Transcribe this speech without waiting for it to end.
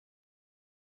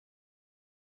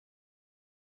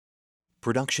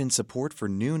Production support for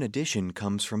Noon Edition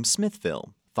comes from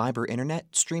Smithville, fiber internet,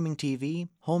 streaming TV,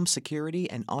 home security,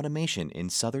 and automation in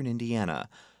southern Indiana.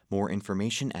 More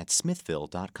information at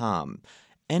smithville.com.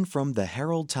 And from the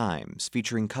Herald Times,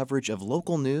 featuring coverage of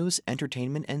local news,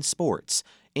 entertainment, and sports,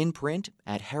 in print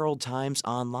at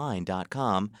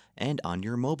heraldtimesonline.com and on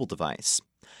your mobile device.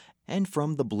 And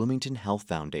from the Bloomington Health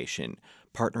Foundation,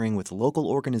 partnering with local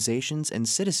organizations and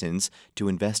citizens to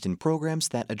invest in programs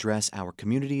that address our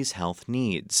community's health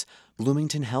needs.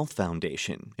 Bloomington Health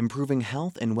Foundation, improving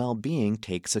health and well-being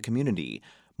takes a community.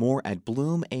 More at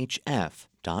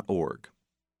bloomhf.org.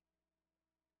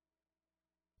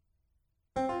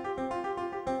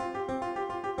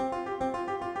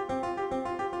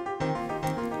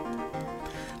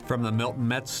 From the Milton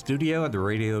Metz studio at the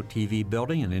Radio TV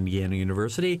building in Indiana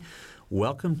University,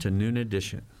 welcome to Noon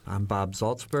Edition. I'm Bob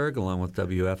Zaltzberg, along with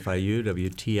WFIU,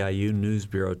 WTIU News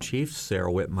Bureau Chief Sarah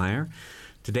Whitmire.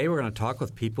 Today we're going to talk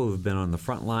with people who've been on the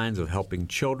front lines of helping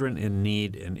children in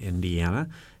need in Indiana,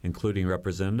 including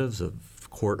representatives of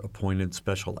court-appointed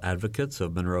special advocates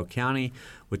of Monroe County,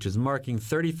 which is marking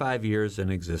 35 years in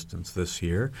existence this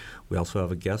year. We also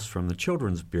have a guest from the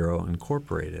Children's Bureau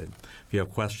Incorporated. If you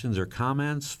have questions or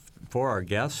comments for our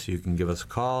guests, you can give us a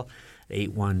call,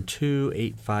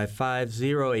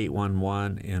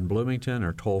 812-855-0811 in Bloomington,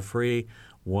 or toll-free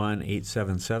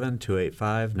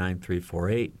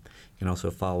 1-877-285-9348. You can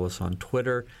also follow us on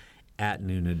Twitter at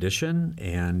Noon Edition,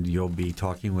 and you'll be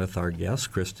talking with our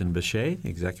guest, Kristen Bechet,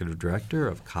 Executive Director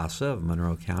of CASA of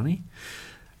Monroe County,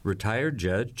 retired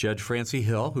judge, Judge Francie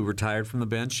Hill, who retired from the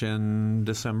bench in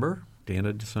December, the end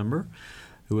of December,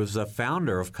 who was the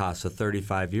founder of CASA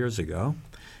 35 years ago,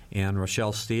 and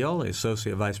Rochelle Steele, the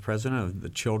Associate Vice President of the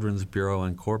Children's Bureau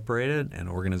Incorporated, an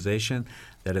organization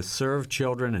that has served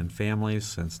children and families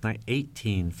since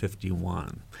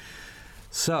 1851.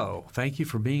 So, thank you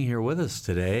for being here with us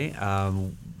today.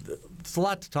 It's a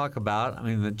lot to talk about. I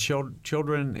mean, the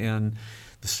children in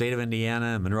the state of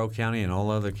Indiana and Monroe County and all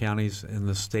other counties in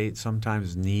the state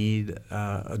sometimes need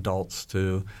adults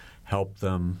to help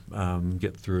them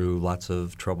get through lots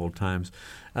of troubled times.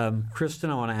 Kristen,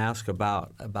 I want to ask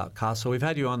about CASA. We've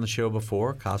had you on the show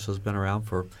before. CASA's been around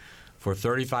for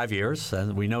 35 years,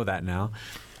 and we know that now.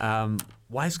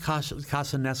 Why is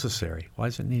CASA necessary? Why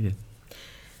is it needed?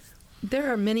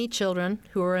 There are many children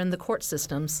who are in the court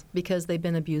systems because they've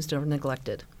been abused or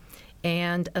neglected.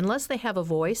 And unless they have a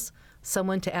voice,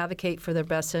 someone to advocate for their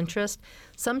best interest,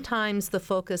 sometimes the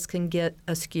focus can get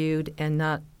askewed and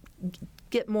not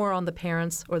get more on the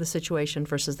parents or the situation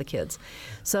versus the kids.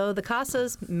 So the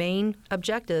CASA's main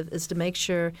objective is to make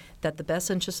sure that the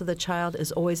best interest of the child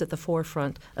is always at the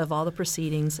forefront of all the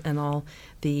proceedings and all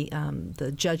the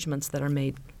judgments that are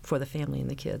made for the family and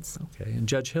the kids. Okay. And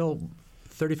Judge Hill,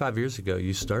 35 years ago,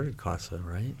 you started CASA,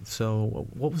 right? So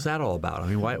what was that all about? I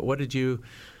mean, why did you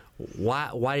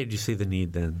see the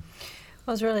need then?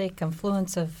 Well, it was really a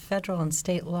confluence of federal and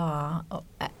state law.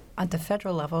 At the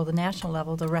federal level, the national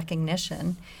level, the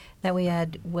recognition that we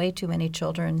had way too many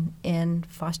children in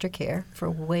foster care for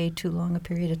way too long a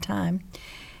period of time,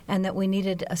 and that we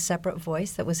needed a separate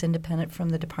voice that was independent from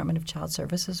the Department of Child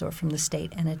Services or from the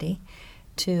state entity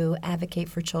to advocate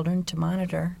for children, to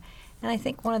monitor. And I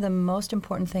think one of the most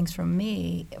important things for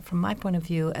me, from my point of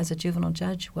view as a juvenile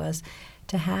judge, was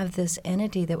to have this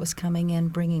entity that was coming in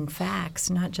bringing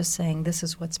facts, not just saying this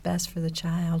is what's best for the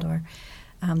child or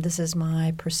this is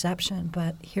my perception,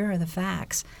 but here are the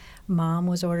facts. Mom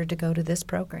was ordered to go to this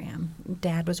program.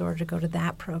 Dad was ordered to go to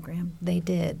that program. They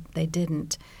did. They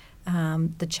didn't.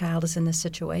 The child is in this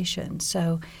situation.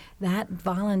 So that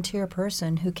volunteer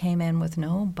person who came in with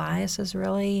no biases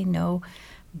really,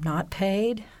 not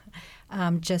paid,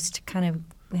 just kind of,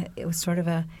 it was sort of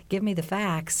a give me the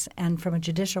facts. And from a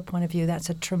judicial point of view, that's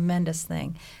a tremendous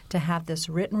thing to have this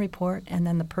written report and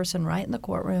then the person right in the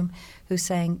courtroom who's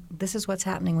saying, this is what's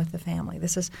happening with the family.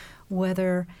 This is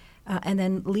whether and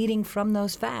then leading from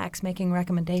those facts, making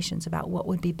recommendations about what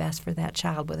would be best for that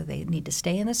child, whether they need to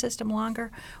stay in the system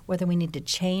longer, whether we need to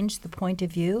change the point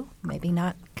of view, maybe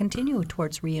not continue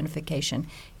towards reunification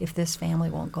if this family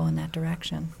won't go in that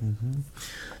direction. Mm-hmm.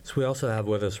 So we also have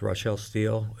with us Rochelle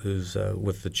Steele, who's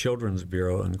with the Children's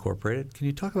Bureau Incorporated. Can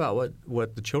you talk about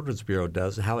what the Children's Bureau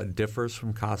does, how it differs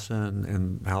from CASA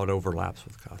and how it overlaps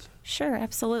with CASA? Sure,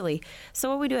 absolutely. So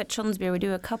what we do at Children's Bureau, we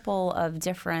do a couple of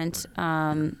different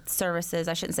services.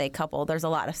 I shouldn't say a couple. There's a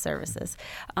lot of services.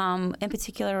 In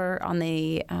particular,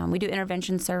 we do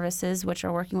intervention services, which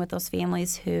are working with those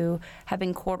families who have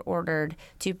been court-ordered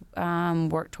to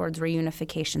work towards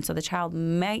reunification. So the child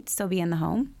might still be in the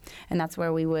home, and that's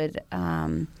where we would,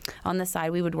 on the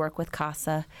side, we would work with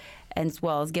CASA as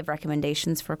well as give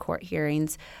recommendations for court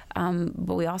hearings.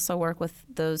 But we also work with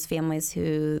those families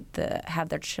who have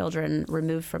their children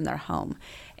removed from their home.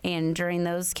 And during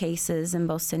those cases, in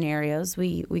both scenarios,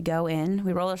 we go in,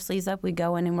 we roll our sleeves up, we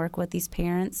go in and work with these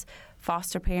parents,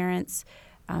 foster parents,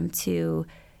 to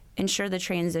ensure the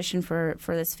transition for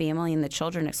this family and the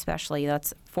children especially.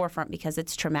 That's forefront because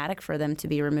it's traumatic for them to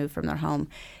be removed from their home.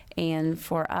 And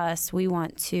for us, we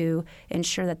want to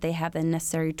ensure that they have the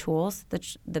necessary tools,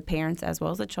 the parents as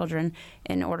well as the children,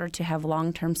 in order to have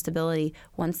long-term stability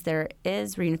once there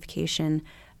is reunification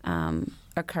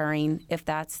occurring. If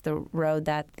that's the road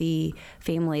that the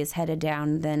family is headed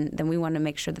down, then we want to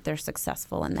make sure that they're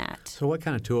successful in that. So what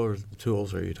kind of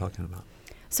tools are you talking about?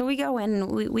 So we go in,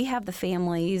 we have the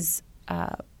families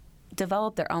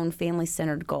develop their own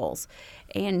family-centered goals.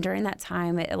 And during that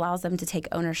time, it allows them to take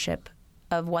ownership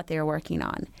of what they're working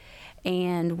on.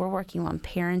 And we're working on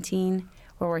parenting,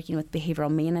 we're working with behavioral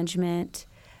management,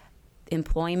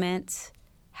 employment,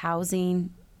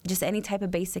 housing, just any type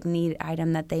of basic need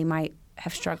item that they might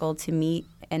have struggled to meet,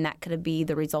 and that could be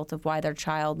the result of why their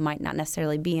child might not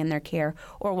necessarily be in their care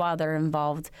or while they're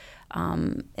involved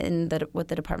with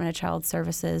the Department of Child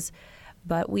Services.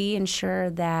 But we ensure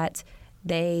that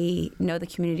they know the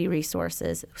community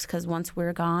resources, because once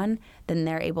we're gone, then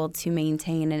they're able to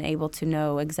maintain and able to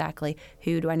know exactly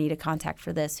who do I need to contact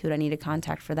for this, who do I need to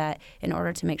contact for that, in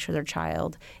order to make sure their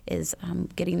child is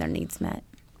getting their needs met.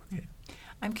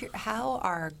 I'm curious, how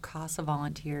are CASA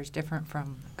volunteers different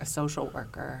from a social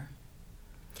worker?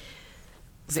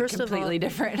 Is it completely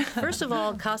different? First of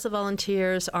all, CASA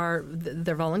volunteers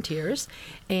they're volunteers,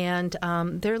 and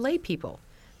they're lay people.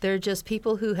 They're just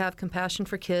people who have compassion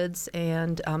for kids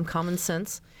and common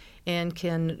sense, and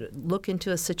can look into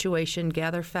a situation,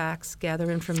 gather facts, gather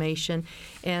information,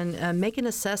 and make an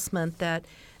assessment that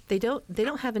they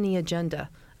don't have any agenda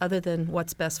other than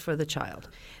what's best for the child.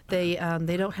 They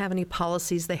don't have any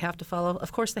policies they have to follow.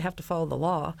 Of course, they have to follow the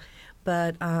law,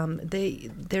 but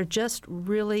they're just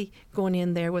really going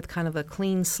in there with kind of a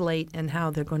clean slate and how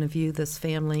they're going to view this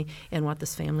family and what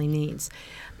this family needs.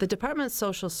 The Department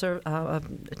of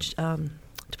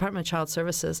Department of Child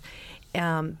Services,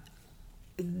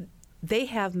 they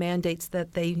have mandates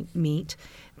that they meet.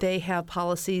 They have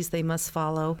policies they must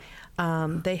follow.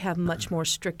 They have much more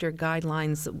stricter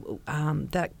guidelines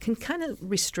that can kind of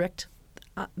restrict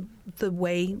the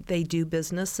way they do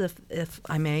business, if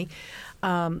I may.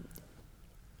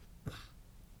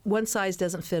 One size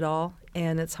doesn't fit all,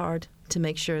 and it's hard to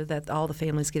make sure that all the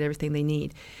families get everything they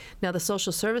need. Now, the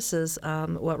social services,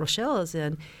 what Rochelle is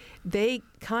in, they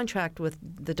contract with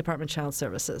the Department of Child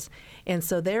Services, and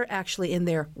so they're actually in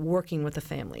there working with the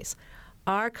families.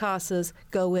 Our CASAs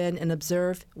go in and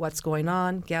observe what's going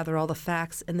on, gather all the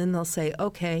facts, and then they'll say,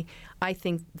 okay, I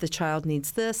think the child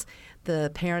needs this, the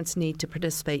parents need to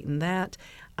participate in that,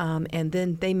 and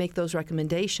then they make those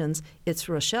recommendations. It's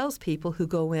Rochelle's people who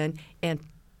go in and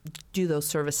do those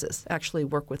services, actually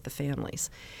work with the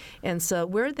families. And so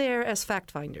we're there as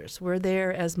fact finders. We're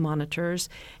there as monitors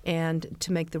and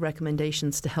to make the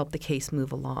recommendations to help the case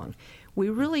move along. We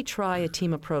really try a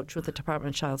team approach with the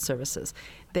Department of Child Services.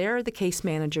 They're the case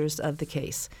managers of the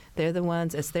case. They're the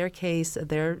ones, it's their case,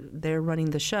 they're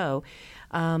running the show.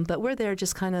 But we're there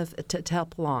just kind of to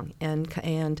help along and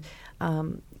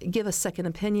give a second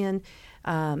opinion,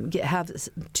 have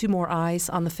two more eyes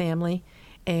on the family.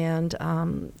 And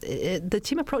the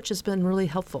team approach has been really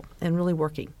helpful and really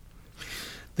working.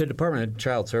 The Department of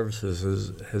Child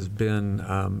Services has been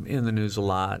in the news a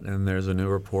lot, and there's a new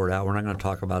report out. We're not going to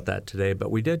talk about that today,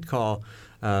 but we did call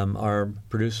our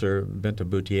producer, Benta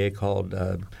Boutier, called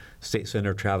State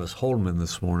Senator Travis Holdman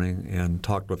this morning and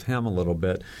talked with him a little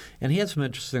bit. And he had some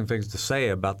interesting things to say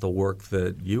about the work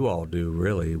that you all do,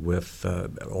 really, with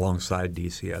alongside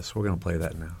DCS. We're going to play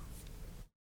that now.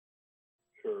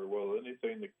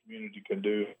 The community can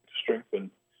do to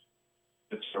strengthen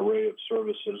its array of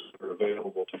services that are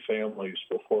available to families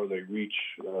before they reach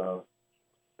a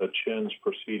CHINS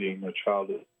proceeding, a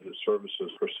child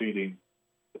services proceeding,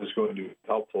 is going to be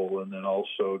helpful, and then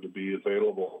also to be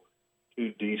available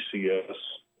to DCS,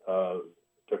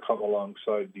 to come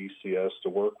alongside DCS to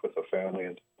work with the family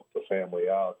and help the family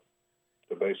out,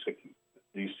 to basically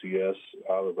DCS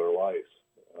out of their life,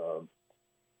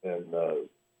 and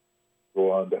go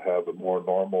on to have a more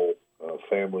normal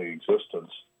family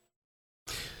existence.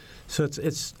 So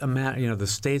it's a matter, the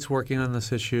state's working on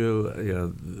this issue,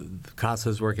 the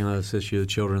CASA's working on this issue, the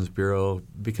Children's Bureau,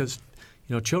 because,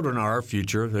 children are our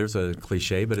future. There's a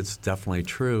cliche, but it's definitely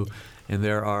true. And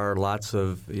there are lots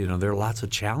of,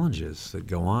 challenges that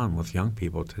go on with young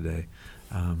people today.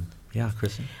 Yeah,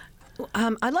 Kristen?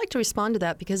 I'd like to respond to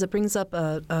that because it brings up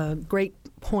a great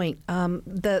point.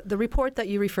 The report that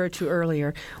you referred to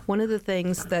earlier, one of the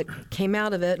things that came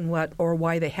out of it and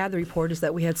why they had the report is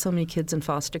that we had so many kids in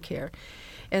foster care.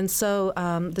 And so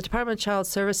the Department of Child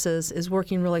Services is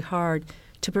working really hard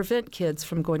to prevent kids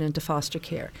from going into foster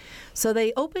care. So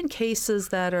they open cases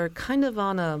that are kind of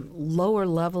on a lower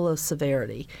level of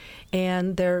severity,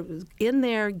 and they're in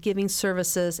there giving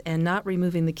services and not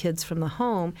removing the kids from the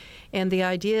home. And the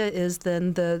idea is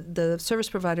then the service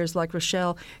providers like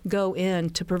Rochelle go in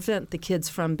to prevent the kids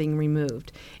from being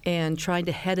removed and trying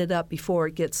to head it up before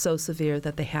it gets so severe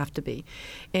that they have to be.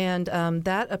 And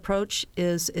that approach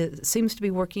it seems to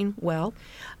be working well.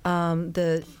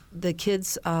 The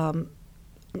kids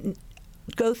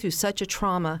go through such a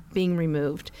trauma being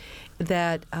removed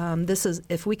that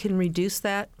if we can reduce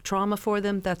that trauma for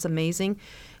them, that's amazing.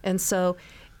 And so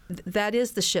that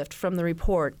is the shift from the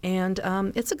report, and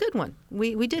it's a good one.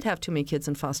 We did have too many kids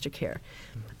in foster care.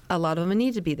 A lot of them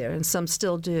need to be there, and some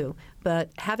still do.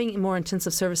 But having more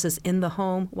intensive services in the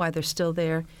home while they're still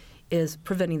there is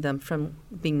preventing them from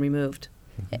being removed.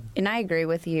 And I agree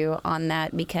with you on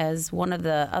that, because one of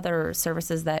the other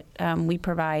services that we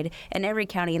provide, and every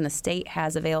county in the state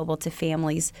has available to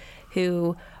families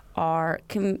who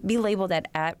can be labeled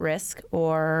at risk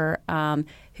or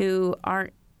who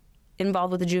aren't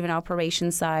involved with the juvenile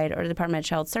probation side or the Department of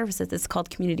Child Services. It's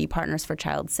called Community Partners for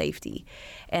Child Safety.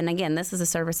 And again, this is a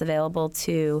service available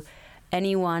to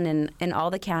anyone in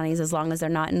all the counties as long as they're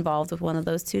not involved with one of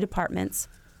those two departments.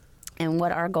 And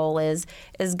what our goal is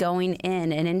going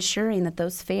in and ensuring that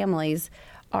those families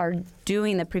are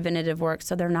doing the preventative work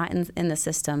so they're not in the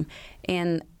system.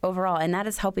 And overall, and that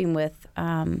is helping with,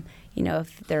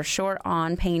 if they're short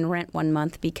on paying rent one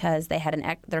month because they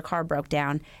had their car broke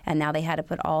down, and now they had to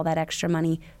put all that extra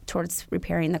money towards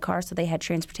repairing the car, so they had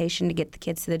transportation to get the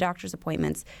kids to the doctor's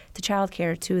appointments, to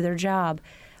childcare, to their job.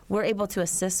 We're able to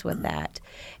assist with that.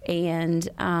 And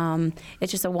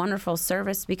it's just a wonderful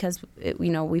service because,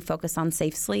 we focus on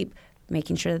safe sleep,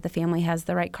 making sure that the family has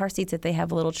the right car seats if they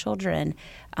have little children,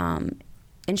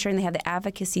 ensuring they have the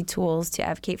advocacy tools to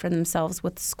advocate for themselves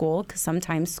with school, because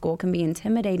sometimes school can be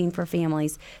intimidating for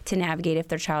families to navigate if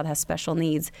their child has special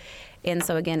needs. And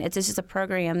so, again, it's just a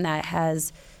program that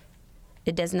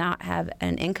it does not have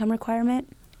an income requirement.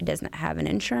 It doesn't have an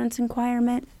insurance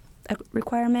requirement.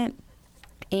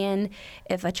 And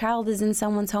if a child is in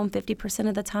someone's home 50%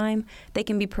 of the time, they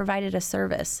can be provided a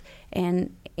service.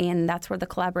 And that's where the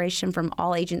collaboration from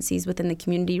all agencies within the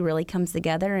community really comes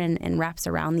together and wraps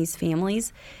around these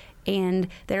families. And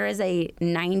there is a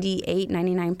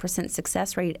 99%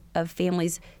 success rate of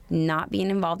families not being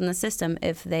involved in the system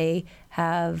if they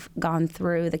have gone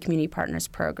through the Community Partners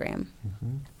program.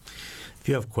 Mm-hmm. If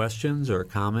you have questions or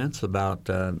comments about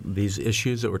these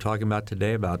issues that we're talking about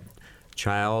today, about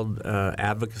child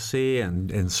advocacy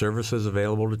and services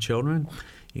available to children,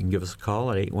 you can give us a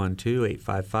call at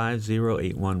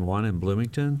 812-855-0811 in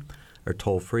Bloomington, or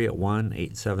toll free at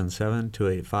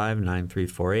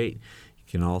 1-877-285-9348. You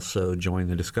can also join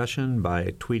the discussion by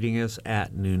tweeting us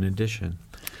at Noon Edition.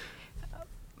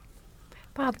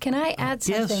 Bob, can I add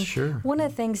something? Yes, sure. One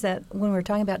of the things that when we're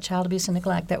talking about child abuse and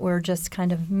neglect that we're just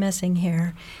kind of missing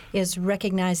here is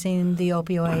recognizing the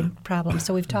opioid problem.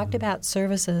 So we've talked about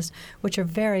services which are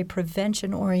very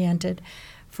prevention-oriented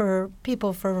for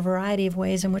people for a variety of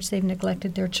ways in which they've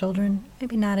neglected their children,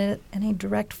 maybe not at any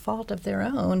direct fault of their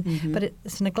own, but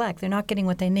it's neglect. They're not getting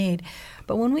what they need.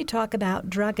 But when we talk about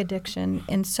drug addiction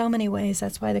in so many ways,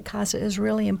 that's why the CASA is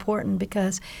really important,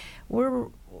 because we're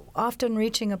often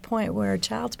reaching a point where a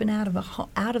child's been out of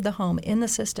the home in the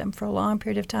system for a long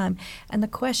period of time. And the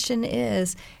question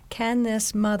is, can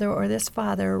this mother or this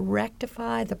father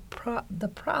rectify the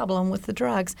problem with the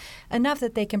drugs enough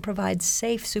that they can provide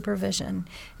safe supervision?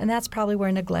 And that's probably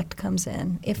where neglect comes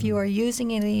in. If you are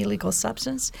using an illegal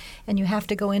substance and you have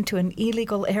to go into an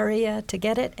illegal area to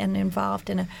get it and involved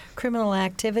in a criminal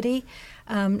activity,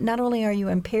 not only are you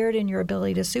impaired in your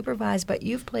ability to supervise, but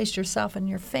you've placed yourself and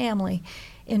your family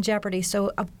in jeopardy.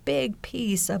 So a big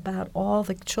piece about all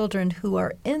the children who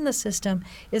are in the system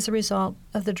is a result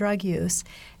of the drug use.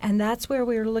 And that's where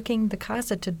we're looking, the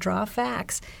CASA, to draw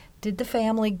facts. Did the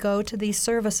family go to these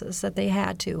services that they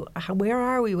had to? Where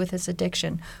are we with this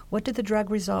addiction? What did the drug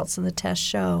results in the test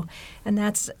show? And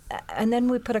then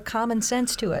we put a common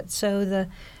sense to it. So the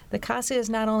CASA is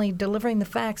not only delivering the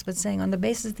facts, but saying on the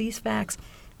basis of these facts,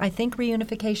 I think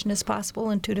reunification is possible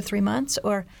in 2 to 3 months,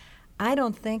 or I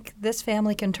don't think this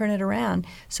family can turn it around.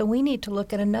 So we need to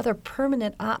look at another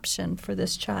permanent option for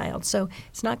this child. So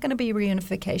it's not going to be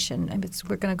reunification.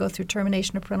 We're going to go through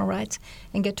termination of parental rights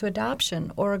and get to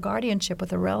adoption or a guardianship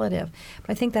with a relative. But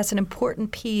I think that's an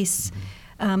important piece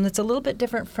that's a little bit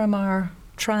different from our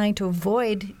trying to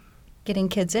avoid getting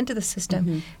kids into the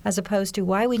system, as opposed to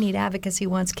why we need advocacy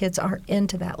once kids are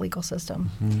into that legal system.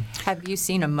 Have you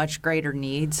seen a much greater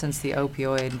need since the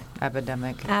opioid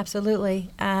epidemic?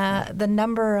 Absolutely. The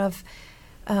number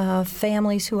of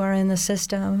families who are in the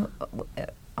system,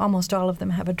 almost all of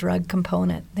them have a drug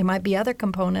component. There might be other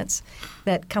components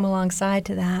that come alongside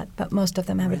to that, but most of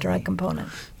them have a drug component.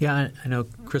 Yeah, I know,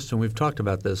 Kristen, we've talked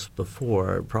about this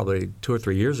before, probably 2 or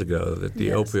 3 years ago, that the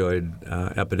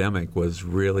opioid epidemic was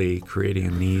really creating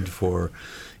a need for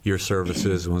your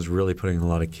services and was really putting a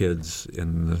lot of kids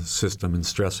in the system and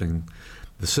stressing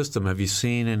the system. Have you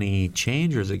seen any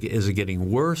change, or is it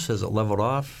getting worse? Has it leveled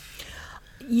off?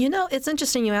 You know, it's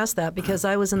interesting you asked that, because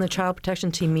I was in the Child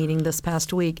Protection Team meeting this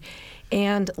past week,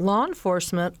 and law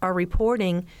enforcement are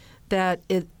reporting that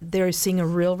they're seeing a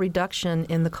real reduction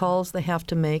in the calls they have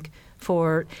to make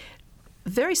for,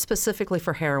 very specifically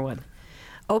for heroin.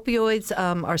 Opioids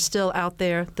are still out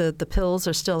there, the pills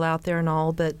are still out there and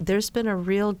all, but there's been a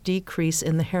real decrease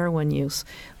in the heroin use,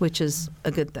 which is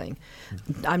a good thing.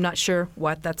 I'm not sure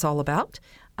what that's all about.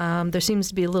 There seems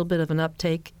to be a little bit of an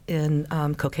uptake in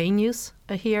cocaine use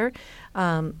here.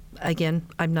 Again,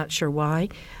 I'm not sure why.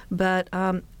 But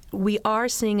we are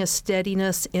seeing a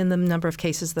steadiness in the number of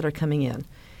cases that are coming in.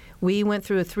 We went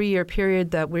through a 3-year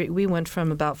period that we went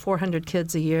from about 400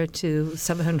 kids a year to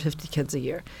 750 kids a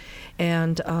year.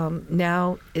 And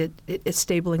now it's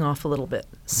stabling off a little bit.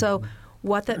 So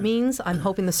what that means, I'm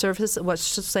hoping the service, what's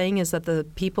saying is that the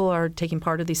people are taking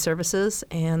part of these services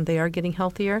and they are getting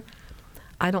healthier.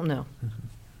 I don't know.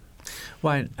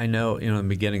 Well, I know, in the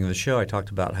beginning of the show, I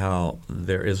talked about how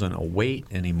there isn't a wait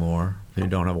anymore. You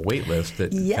don't have a wait list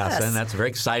at CASA, and that's very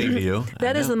exciting to you.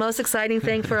 That is the most exciting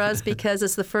thing for us, because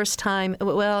it's the first time.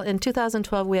 Well, in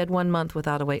 2012, we had 1 month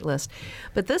without a wait list.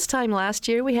 But this time last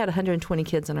year, we had 120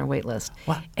 kids on our wait list.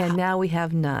 Wow. And now we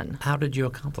have none. How did you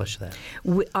accomplish that?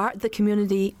 The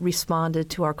community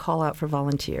responded to our call out for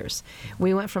volunteers.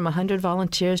 We went from 100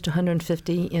 volunteers to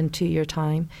 150 in 2-year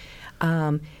time.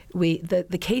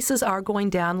 The cases are going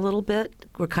down a little bit.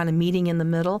 We're kind of meeting in the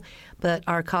middle, but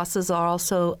our CASAs are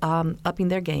also upping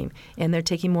their game, and they're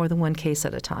taking more than one case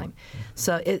at a time.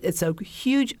 So it's a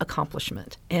huge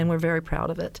accomplishment, and we're very proud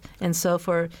of it. And so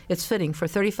it's fitting. For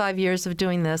 35 years of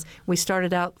doing this, we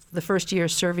started out the first year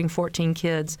serving 14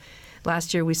 kids.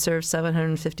 Last year we served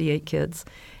 758 kids,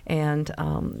 and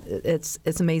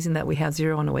it's amazing that we have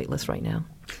 0 on the wait list right now.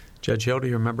 Judge Hill, do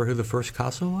you remember who the first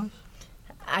CASA was?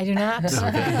 I do not.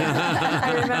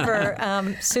 I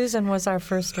remember Susan was our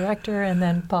first director, and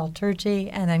then Paul Turgey,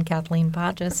 and then Kathleen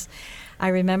Bodges. I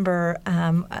remember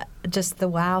just the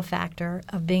wow factor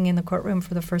of being in the courtroom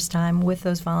for the first time with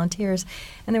those volunteers.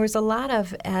 And there was a lot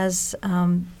of, as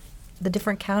the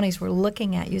different counties were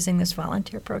looking at using this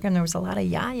volunteer program, there was a lot of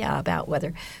yah-yah about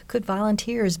whether could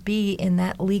volunteers be in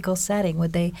that legal setting.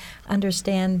 Would they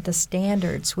understand the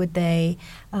standards? Would they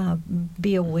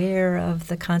be aware of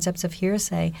the concepts of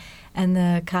hearsay? And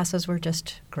the CASAs were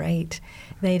just great.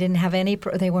 They didn't have any,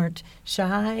 they weren't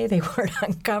shy, they weren't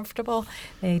uncomfortable.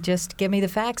 They just, give me the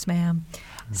facts, ma'am.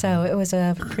 So it was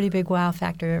a pretty big wow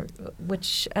factor,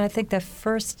 which I think the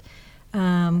first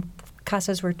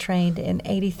CASAs were trained in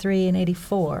 83 and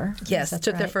 84. Yes,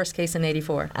 took their first case in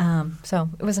 84. So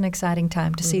it was an exciting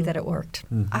time to see that it worked.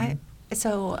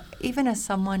 So even as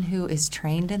someone who is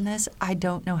trained in this, I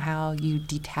don't know how you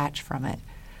detach from it.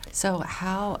 So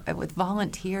how, with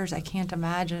volunteers, I can't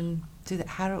imagine,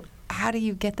 how do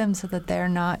you get them so that they're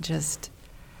not just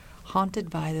haunted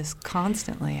by this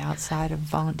constantly outside of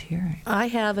volunteering? I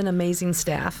have an amazing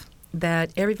staff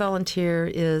that every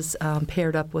volunteer is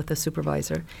paired up with a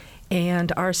supervisor.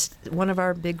 And one of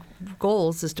our big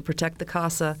goals is to protect the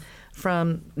CASA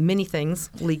from many things,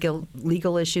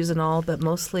 legal issues and all, but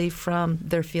mostly from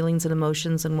their feelings and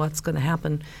emotions and what's going to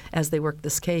happen as they work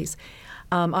this case.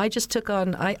 I just took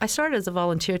on, I started as a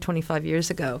volunteer 25 years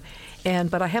ago,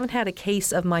 but I haven't had a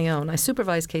case of my own. I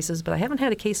supervise cases, but I haven't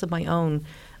had a case of my own,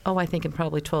 I think in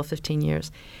probably 12, 15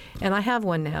 years. And I have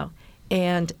one now.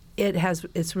 And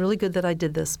It's really good that I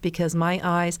did this because my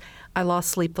eyes, I lost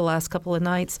sleep the last couple of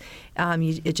nights.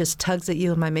 It just tugs at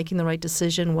you. Am I making the right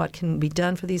decision? What can be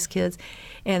done for these kids?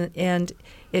 And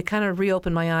it kind of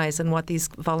reopened my eyes on what these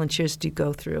volunteers do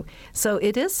go through. So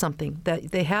it is something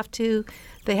that they have to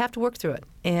work through it.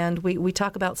 And we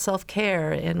talk about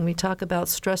self-care and we talk about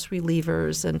stress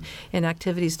relievers and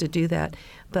activities to do that.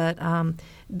 But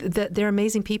they're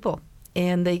amazing people.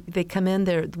 And they come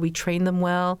in, we train them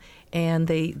well, and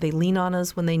they lean on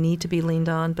us when they need to be leaned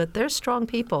on. But they're strong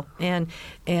people. And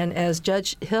as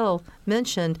Judge Hill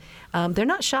mentioned, they're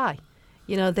not shy.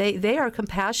 They are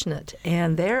compassionate,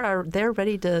 and they're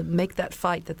ready to make that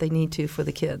fight that they need to for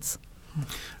the kids.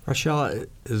 Rochelle,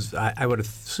 I would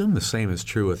assume the same is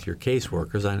true with your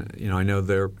caseworkers. I know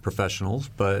they're professionals,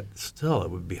 but still,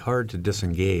 it would be hard to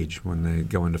disengage when they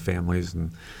go into families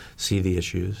and see the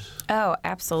issues. Oh,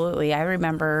 absolutely. I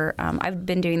remember I've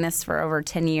been doing this for over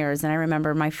 10 years, and I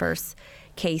remember my first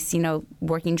case,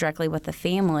 working directly with the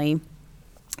family.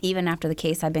 Even after the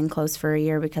case had been closed for a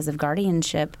year because of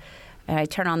guardianship, I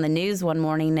turned on the news one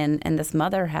morning, and this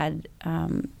mother had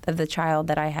of the child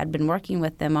that I had been working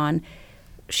with them on,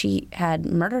 she had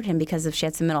murdered him because she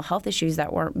had some mental health issues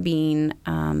that weren't being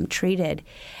treated.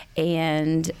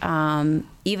 And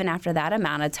even after that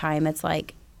amount of time, it's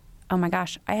like, oh my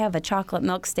gosh, I have a chocolate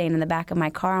milk stain in the back of my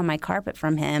car on my carpet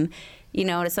from him.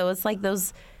 So it's like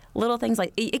those little things,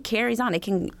 like it carries on.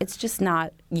 It's just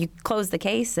not, you close the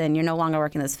case and you're no longer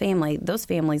working this family. Those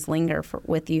families linger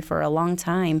with you for a long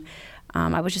time.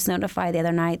 I was just notified the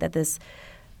other night that this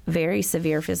very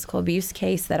severe physical abuse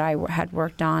case that I had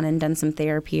worked on and done some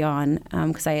therapy on,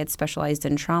 because I had specialized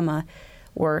in trauma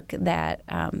work, that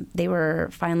they were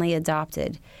finally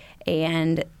adopted.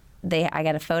 And I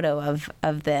got a photo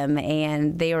of them,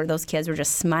 and those kids were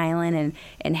just smiling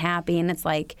and happy. And it's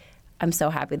like, I'm so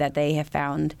happy that they have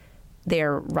found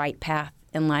their right path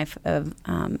in life of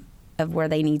where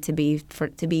they need to be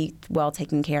to be well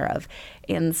taken care of.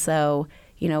 And so,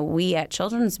 we at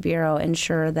Children's Bureau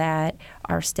ensure that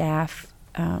our staff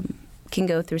can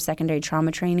go through secondary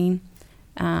trauma training.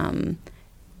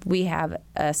 We have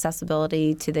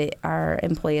accessibility to our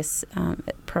employee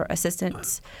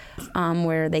assistants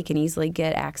where they can easily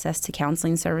get access to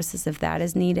counseling services if that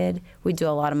is needed. We do a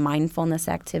lot of mindfulness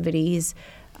activities.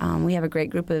 We have a great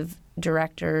group of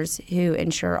directors who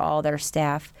ensure all their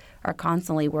staff are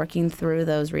constantly working through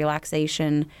those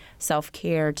relaxation,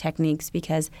 self-care techniques,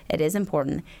 because it is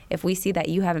important. If we see that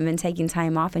you haven't been taking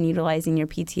time off and utilizing your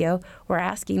PTO, we're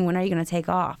asking, when are you going to take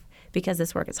off? Because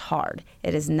this work is hard.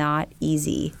 It is not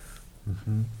easy.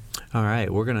 Mm-hmm. All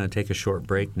right, we're going to take a short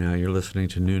break now. You're listening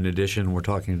to Noon Edition. We're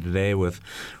talking today with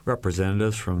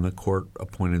representatives from the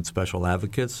court-appointed special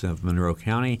advocates of Monroe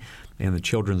County and the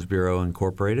Children's Bureau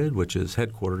Incorporated, which is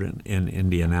headquartered in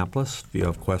Indianapolis. If you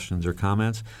have questions or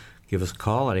comments, give us a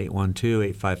call at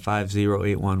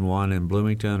 812-855-0811 in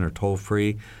Bloomington, or toll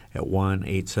free at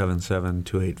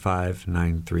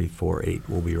 1-877-285-9348.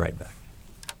 We'll be right back.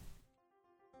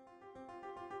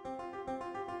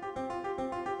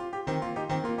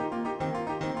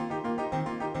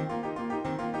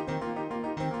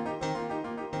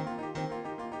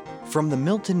 From the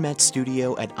Milton Met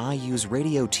studio at IU's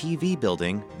Radio TV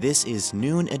building, this is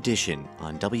Noon Edition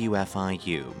on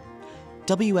WFIU.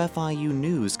 WFIU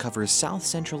News covers South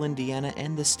Central Indiana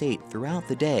and the state throughout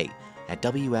the day at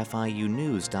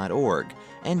WFIUnews.org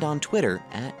and on Twitter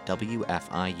at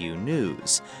WFIU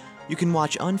News. You can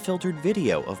watch unfiltered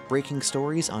video of breaking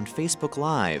stories on Facebook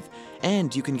Live,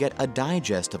 and you can get a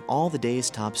digest of all the day's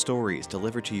top stories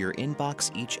delivered to your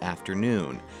inbox each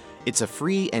afternoon. It's a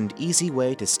free and easy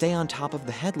way to stay on top of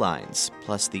the headlines,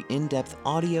 plus the in-depth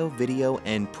audio, video,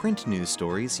 and print news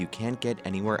stories you can't get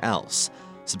anywhere else.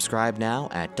 Subscribe now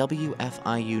at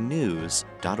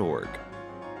WFIUnews.org.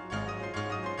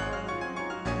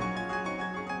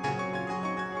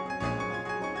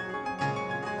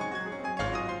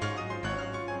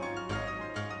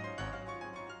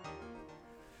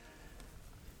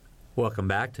 Welcome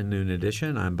back to Noon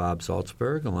Edition. I'm Bob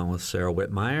Salzberg, along with Sarah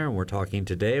Whitmire, and we're talking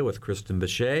today with Kristen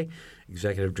Bechet,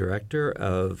 Executive Director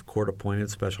of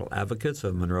Court-Appointed Special Advocates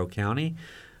of Monroe County,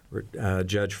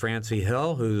 Judge Francie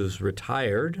Hill, who's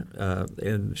retired,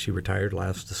 and she retired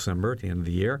last December at the end of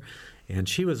the year, and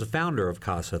she was a founder of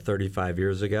CASA 35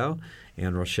 years ago,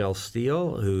 and Rochelle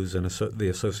Steele, who's the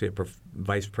Associate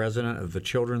Vice President of the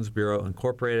Children's Bureau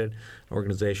Incorporated, an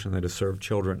organization that has served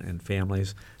children and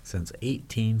families since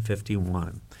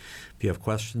 1851. If you have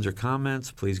questions or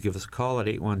comments, please give us a call at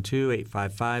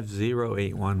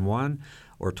 812-855-0811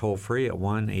 or toll free at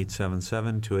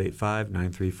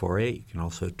 1-877-285-9348. You can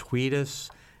also tweet us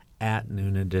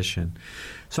 @noonedition.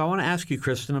 So I want to ask you,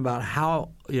 Kristen, about how,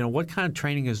 what kind of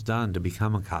training is done to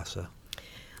become a CASA?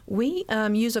 We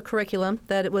use a curriculum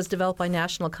that was developed by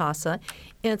National CASA,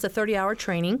 and it's a 30-hour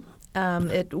training.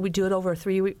 We do it over a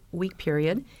 3-week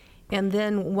period. And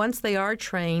then once they are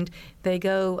trained, they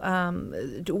go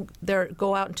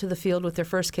out into the field with their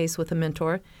first case with a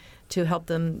mentor to help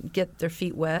them get their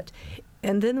feet wet.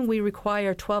 And then we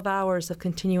require 12 hours of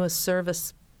continuous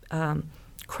service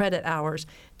credit hours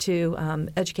to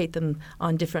educate them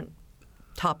on different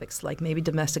topics, like maybe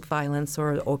domestic violence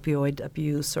or opioid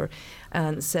abuse.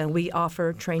 So we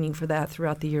offer training for that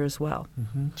throughout the year as well.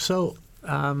 Mm-hmm. So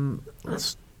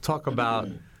let's talk about...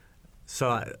 So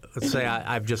let's say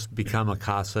I've just become a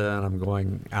CASA and I'm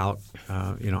going out,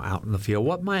 out in the field.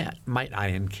 What might I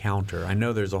encounter? I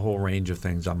know there's a whole range of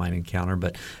things I might encounter,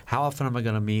 but how often am I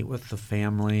going to meet with the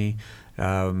family?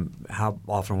 How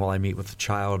often will I meet with the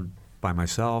child by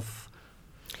myself?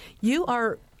 You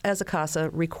are, as a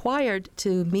CASA, required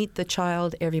to meet the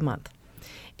child every month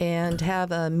and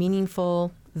have a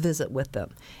meaningful visit with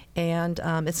them. And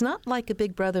it's not like a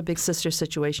big brother, big sister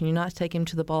situation. You're not taking them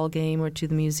to the ball game or to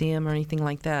the museum or anything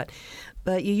like that.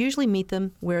 But you usually meet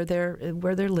them where they're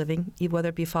living, whether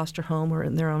it be foster home or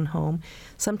in their own home.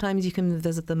 Sometimes you can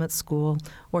visit them at school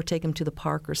or take them to the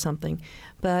park or something.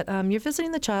 But you're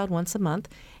visiting the child once a month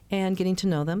and getting to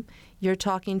know them. You're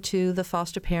talking to the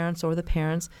foster parents or the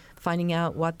parents, finding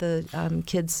out what the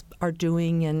kids are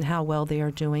doing and how well they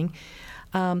are doing.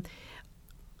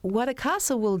 What a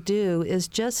CASA will do is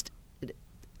just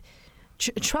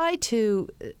try to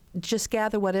just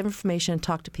gather what information and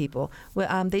talk to people.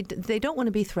 They don't want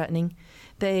to be threatening.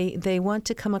 They want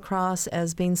to come across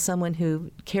as being someone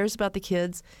who cares about the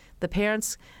kids. The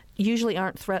parents usually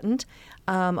aren't threatened.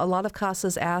 A lot of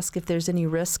CASAs ask if there's any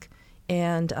risk,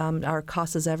 and are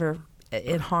CASAs ever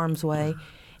in harm's way.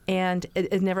 And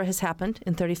it never has happened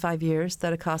in 35 years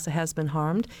that a CASA has been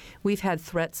harmed. We've had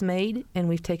threats made, and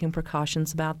we've taken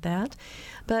precautions about that.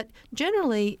 But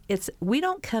generally, we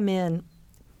do come in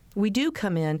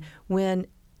when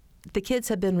the kids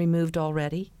have been removed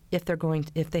already, if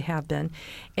they have been,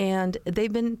 and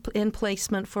they've been in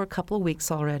placement for a couple of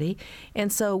weeks already.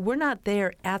 And so we're not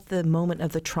there at the moment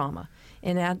of the trauma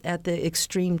and at the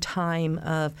extreme time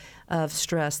of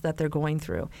stress that they're going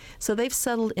through. So they've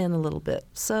settled in a little bit.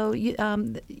 So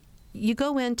you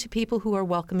go into people who are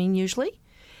welcoming usually.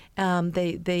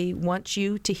 They want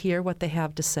you to hear what they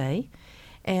have to say.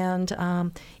 And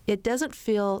it doesn't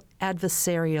feel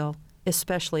adversarial,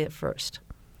 especially at first.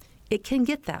 It can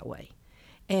get that way.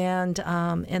 And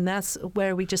that's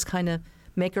where we just kind of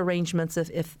make arrangements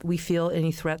if we feel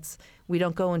any threats. We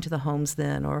don't go into the homes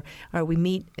then, or we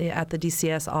meet at the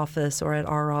DCS office or at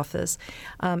our office.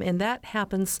 And that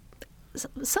happens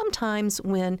sometimes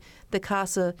when the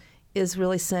CASA is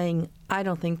really saying, I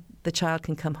don't think the child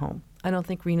can come home. I don't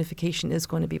think reunification is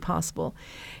going to be possible.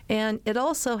 And it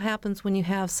also happens when you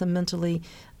have some mentally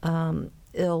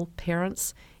ill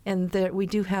parents, and we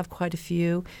do have quite a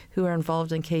few who are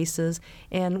involved in cases,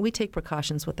 and we take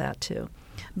precautions with that too.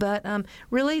 But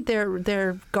really,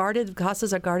 they're guarded.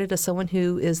 CASAs are guarded as someone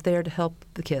who is there to help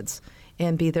the kids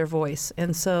and be their voice,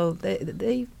 and so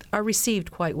they are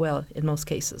received quite well in most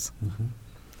cases. Mm-hmm.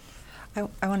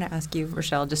 I want to ask you,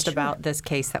 Rochelle, just about this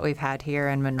case that we've had here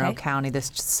in Monroe County, this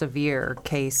severe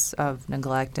case of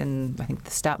neglect, and I think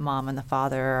the stepmom and the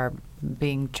father are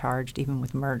being charged even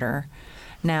with murder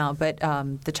now. But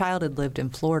the child had lived in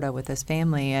Florida with his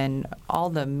family, and all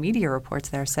the media reports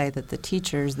there say that the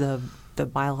teachers, the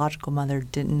biological mother,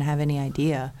 didn't have any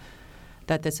idea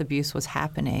that this abuse was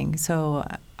happening. So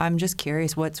I'm just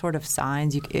curious what sort of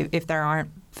signs, if there aren't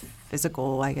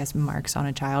physical, I guess, marks on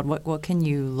a child, what can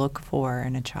you look for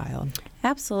in a child?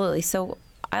 Absolutely. So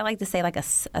I like to say like a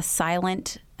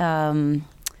silent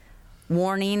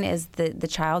warning is that the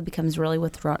child becomes really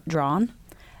withdrawn.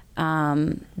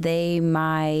 They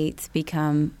might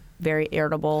become very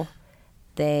irritable.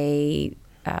 If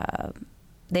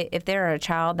they're a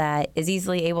child that is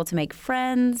easily able to make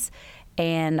friends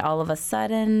and all of a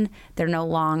sudden they're no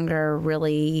longer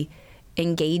really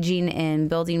engaging in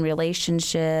building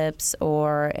relationships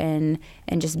or in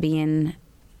just being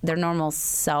their normal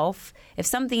self. If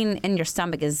something in your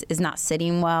stomach is not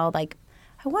sitting well, like,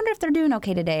 I wonder if they're doing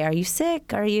okay today. Are you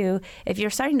sick? If you're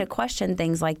starting to question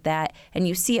things like that and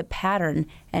you see a pattern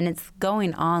and it's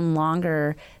going on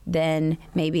longer than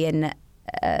maybe an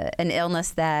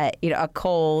illness that, a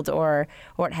cold or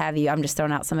what have you, I'm just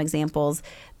throwing out some examples,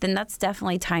 then that's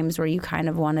definitely times where you kind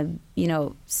of want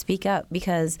to, speak up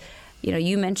because,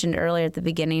 you mentioned earlier at the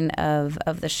beginning of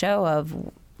the show of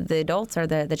the adults are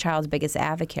the child's biggest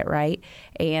advocate, right?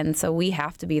 And so we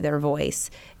have to be their voice.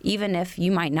 Even if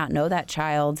you might not know that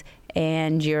child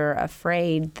and you're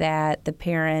afraid that the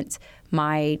parent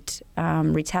might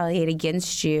retaliate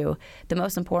against you, the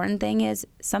most important thing is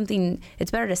something.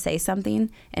 It's better to say something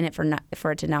and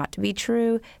for it to not to be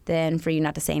true than for you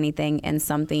not to say anything and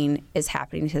something is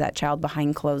happening to that child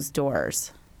behind closed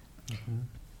doors. Mm-hmm.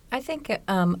 I think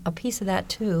a piece of that,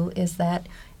 too, is that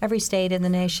every state in the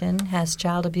nation has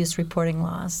child abuse reporting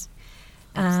laws.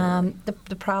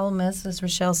 The problem is, as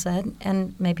Rochelle said,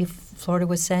 and maybe Florida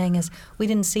was saying, is we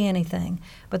didn't see anything.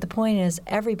 But the point is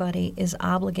everybody is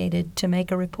obligated to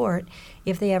make a report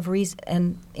if they have reason,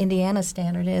 and Indiana's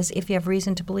standard is if you have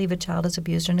reason to believe a child is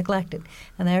abused or neglected.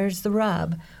 And there's the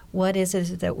rub. What is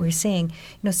it that we're seeing?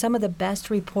 Some of the best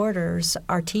reporters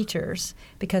are teachers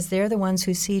because they're the ones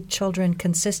who see children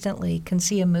consistently, can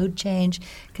see a mood change,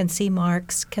 can see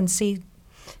marks, can see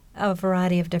a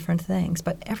variety of different things.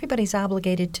 But everybody's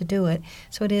obligated to do it.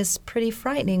 So it is pretty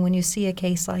frightening when you see a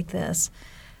case like this.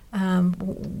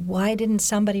 Why didn't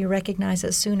somebody recognize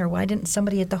it sooner? Why didn't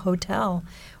somebody at the hotel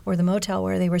or the motel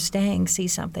where they were staying see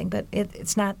something? But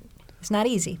it's not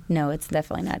easy. No, it's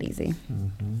definitely not easy.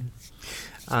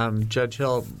 Mm-hmm. Judge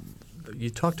Hill, you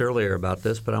talked earlier about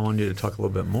this, but I wanted you to talk a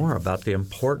little bit more about the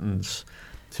importance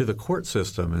to the court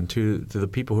system and to the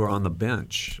people who are on the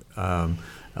bench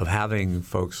of having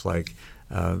folks like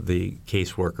the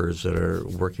caseworkers that are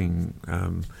working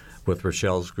with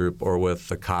Rochelle's group or with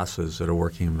the CASAs that are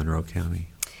working in Monroe County.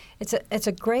 It's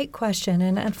a great question,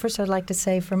 and first I'd like to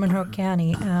say for Monroe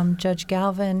County, Judge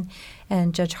Galvin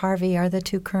and Judge Harvey are the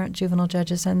two current juvenile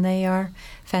judges, and they are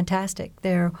fantastic.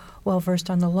 They're well-versed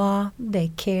on the law, they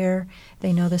care,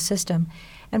 they know the system.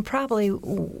 And probably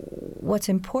what's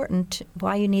important,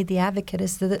 why you need the advocate,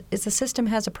 is that the system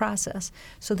has a process.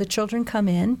 So the children come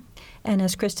in, and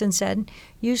as Kristen said,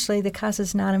 usually the CASA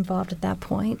is not involved at that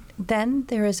point. Then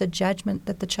there is a judgment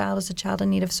that the child is a child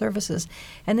in need of services.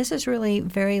 And this is really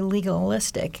very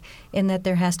legalistic in that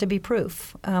there has to be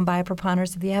proof by a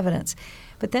preponderance of the evidence.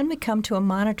 But then we come to a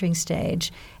monitoring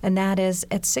stage, and that is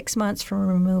at 6 months from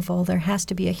removal, there has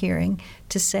to be a hearing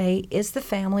to say, is the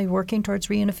family working towards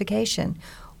reunification?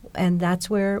 And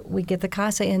that's where we get the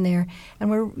CASA in there.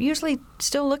 And we're usually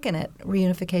still looking at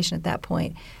reunification at that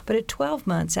point. But at 12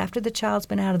 months, after the child's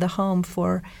been out of the home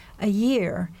for a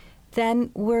year,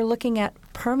 then we're looking at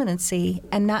permanency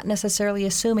and not necessarily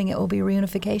assuming it will be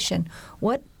reunification.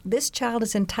 This child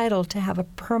is entitled to have a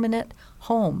permanent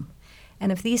home.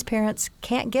 And if these parents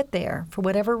can't get there for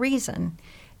whatever reason,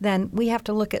 then we have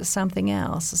to look at something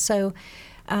else. So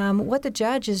what the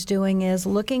judge is doing is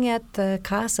looking at the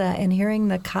CASA and hearing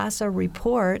the CASA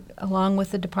report along with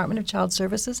the Department of Child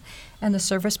Services and the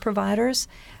service providers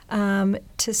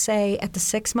to say at the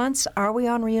 6 months, are we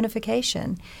on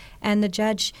reunification? And the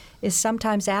judge is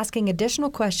sometimes asking additional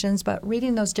questions, but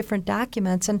reading those different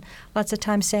documents and lots of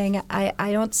times saying,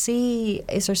 I don't see,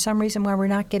 is there some reason why we're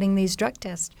not getting these drug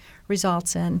test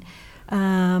results in?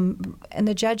 And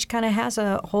the judge kind of has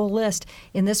a whole list.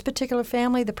 In this particular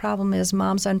family, the problem is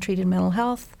mom's untreated mental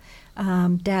health,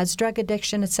 dad's drug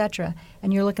addiction, etc.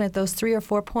 And you're looking at those 3 or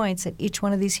 4 points at each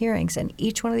one of these hearings. And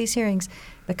each one of these hearings,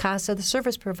 the CASA, the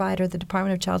service provider, the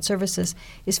Department of Child Services,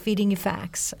 is feeding you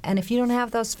facts. And if you don't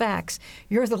have those facts,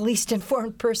 you're the least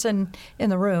informed person in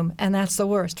the room, and that's the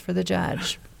worst for the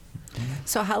judge.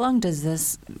 So how long does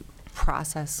this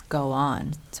process go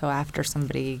on? So after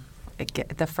somebody...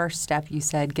 The first step you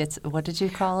said gets, what did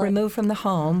you call it? Removed from the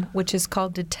home, which is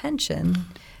called detention.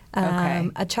 Okay.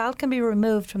 A child can be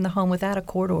removed from the home without a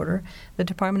court order. The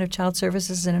Department of Child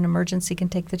Services in an emergency can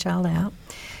take the child out.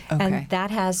 Okay. And that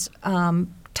has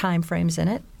time frames in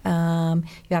it. You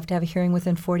have to have a hearing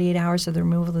within 48 hours of the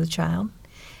removal of the child.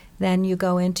 Then you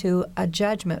go into a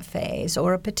judgment phase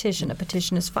or a petition. A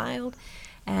petition is filed.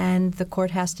 And the court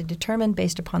has to determine,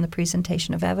 based upon the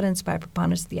presentation of evidence by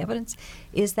preponderance of the evidence,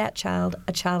 is that child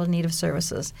a child in need of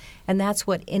services? And that's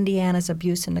what Indiana's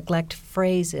abuse and neglect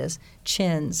phrase is,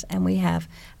 CHINs. And we have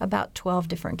about 12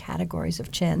 different categories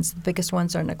of CHINs. The biggest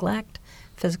ones are neglect,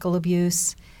 physical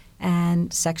abuse,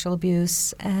 and sexual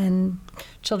abuse, and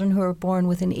children who are born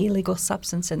with an illegal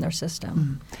substance in their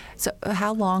system. So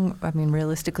how long,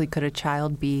 realistically, could a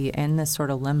child be in this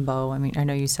sort of limbo? I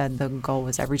know you said the goal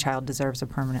was every child deserves a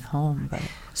permanent home, but...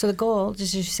 So the goal,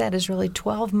 as you said, is really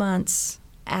 12 months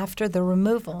after the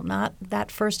removal, not that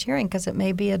first hearing, because it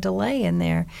may be a delay in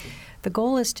there. The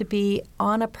goal is to be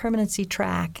on a permanency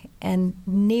track and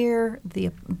near the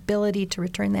ability to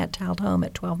return that child home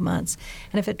at 12 months.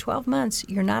 And if at 12 months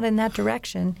you're not in that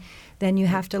direction, then you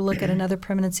have to look at another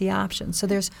permanency option. So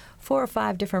there's 4 or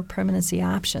 5 different permanency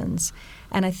options.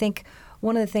 And I think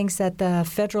one of the things that the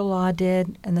federal law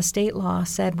did and the state law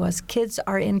said was kids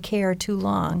are in care too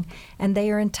long, and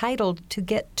they are entitled to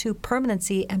get to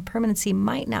permanency, and permanency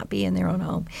might not be in their own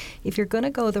home. If you're going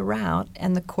to go the route,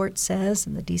 and the court says,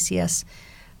 and the DCS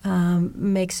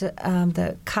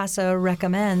the CASA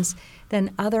recommends,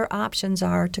 then other options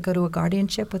are to go to a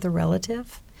guardianship with a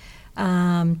relative,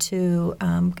 to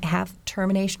have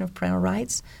termination of parental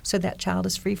rights so that child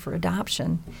is free for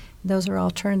adoption. Those are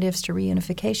alternatives to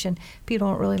reunification. People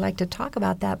don't really like to talk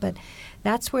about that, but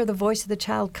that's where the voice of the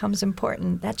child comes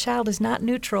important. That child is not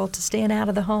neutral to staying out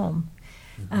of the home.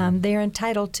 They are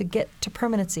entitled to get to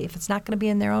permanency. If it's not going to be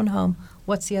in their own home,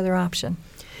 what's the other option?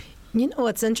 You know,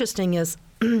 what's interesting is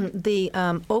the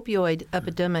opioid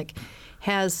epidemic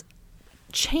has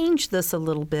changed this a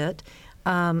little bit.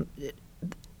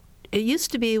 It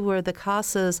used to be where the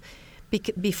CASAs,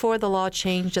 before the law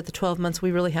changed at the 12 months,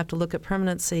 we really have to look at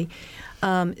permanency.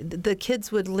 The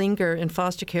kids would linger in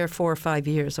foster care 4 or 5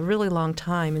 years, a really long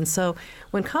time. And so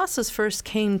when CASAs first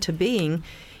came to being,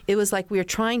 it was like we were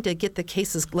trying to get the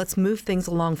cases, let's move things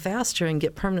along faster and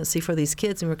get permanency for these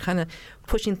kids, and we're kind of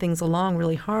pushing things along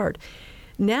really hard.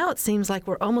 Now it seems like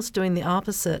we're almost doing the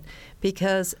opposite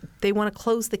because they want to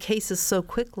close the cases so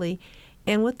quickly.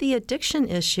 And with the addiction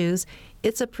issues,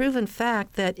 it's a proven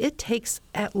fact that it takes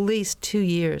at least 2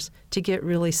 years to get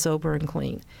really sober and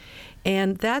clean.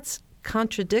 And that's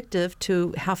contradictory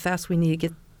to how fast we need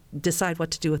to decide what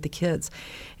to do with the kids.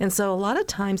 And so a lot of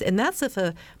times, and that's if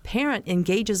a parent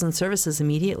engages in services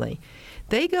immediately.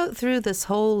 They go through this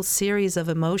whole series of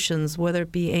emotions, whether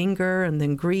it be anger and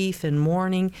then grief and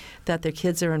mourning that their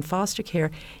kids are in foster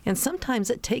care. And sometimes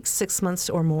it takes 6 months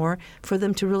or more for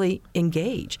them to really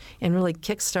engage and really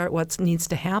kickstart what needs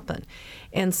to happen.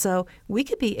 And so we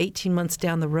could be 18 months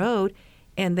down the road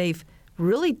and they've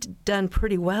really done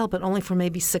pretty well, but only for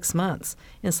maybe 6 months.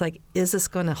 And it's like, is this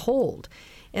going to hold?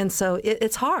 And so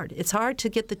it's hard. It's hard to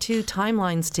get the two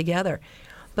timelines together.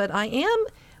 But I am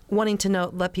wanting to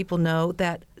let people know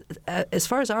that as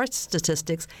far as our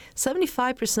statistics,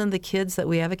 75% of the kids that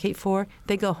we advocate for,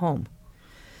 they go home.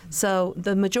 So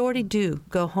the majority do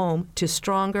go home to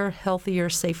stronger, healthier,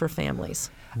 safer families.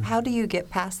 How do you get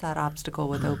past that obstacle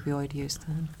with opioid use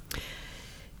then?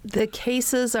 The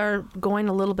cases are going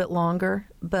a little bit longer,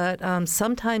 but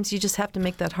sometimes you just have to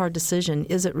make that hard decision.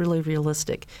 Is it really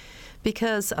realistic?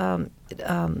 Because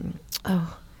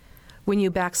when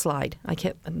you backslide,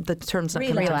 the term's not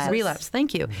coming out. Relapse.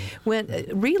 Thank you. When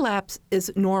relapse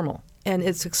is normal and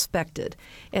it's expected,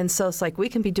 and so it's like we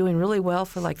can be doing really well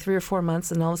for like 3 or 4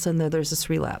 months, and all of a sudden there's this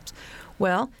relapse.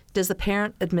 Well, does the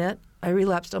parent admit, I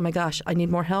relapsed, oh my gosh, I need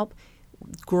more help?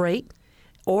 Great.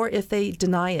 Or if they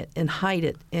deny it and hide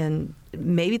it, and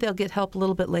maybe they'll get help a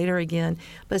little bit later again.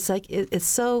 But it's like it's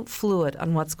so fluid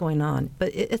on what's going on.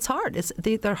 But it's hard.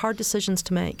 They're hard decisions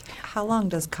to make. How long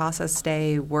does CASA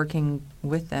stay working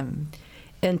with them?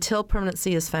 Until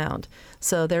permanency is found.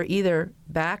 So they're either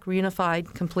back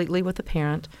reunified completely with the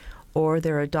parent, or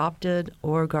they're adopted,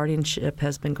 or guardianship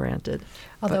has been granted.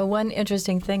 Although one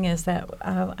interesting thing is that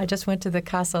I just went to the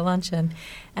CASA luncheon,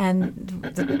 and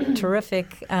the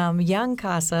terrific young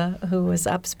CASA who was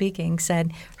up speaking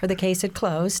said the case had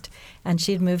closed, and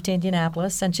she'd moved to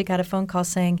Indianapolis, and she got a phone call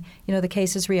saying, the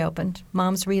case is reopened.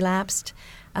 Mom's relapsed.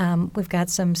 We've got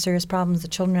some serious problems. The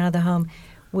children are out of the home.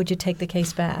 Would you take the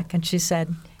case back? And she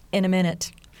said, in a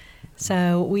minute.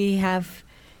 So we have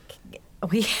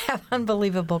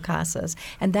unbelievable CASAs,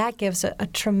 and that gives a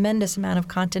tremendous amount of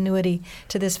continuity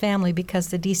to this family because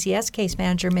the DCS case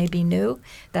manager may be new,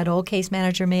 that old case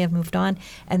manager may have moved on,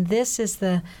 and this is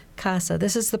the CASA.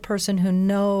 This is the person who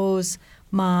knows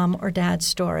mom or dad's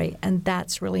story, and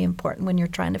that's really important when you're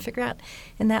trying to figure out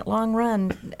in that long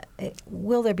run,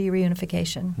 will there be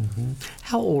reunification? Mm-hmm.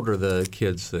 How old are the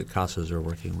kids that CASAs are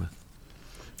working with?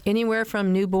 Anywhere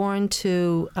from newborn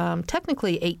to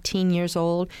technically 18 years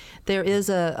old. There is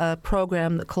a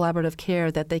program, the collaborative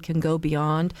care, that they can go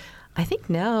beyond. I think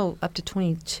now up to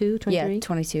 22, 23? Yeah,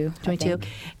 22.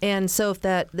 And so if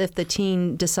the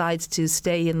teen decides to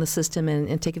stay in the system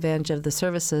and take advantage of the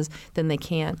services, then they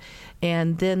can.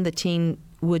 And then the teen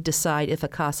would decide if a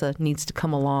CASA needs to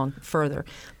come along further.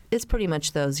 It's pretty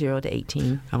much those 0 to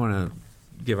 18. I'm going to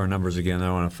give our numbers again.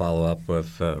 I want to follow up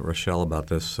with Rochelle about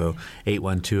this. So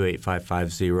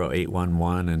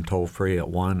 812-855-0811 and toll free at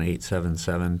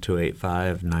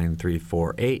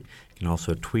 1-877-285-9348. You can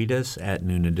also tweet us at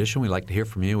Noon Edition. We'd like to hear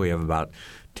from you. We have about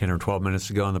 10 or 12 minutes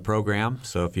to go in the program.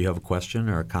 So if you have a question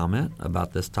or a comment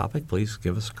about this topic, please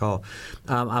give us a call.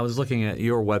 I was looking at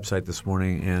your website this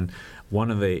morning, and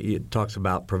it talks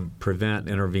about prevent,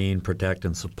 intervene, protect,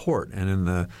 and support. And in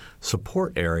the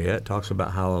support area, it talks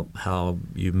about how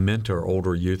you mentor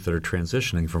older youth that are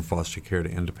transitioning from foster care to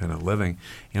independent living.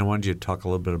 And I wanted you to talk a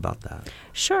little bit about that.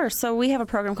 Sure. So we have a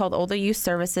program called Older Youth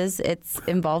Services. It's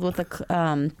involved with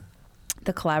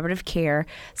the collaborative care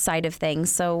side of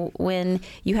things. So when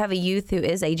you have a youth who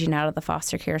is aging out of the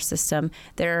foster care system,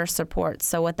 there are supports.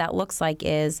 So what that looks like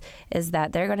is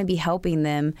that they're going to be helping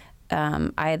them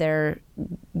either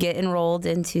get enrolled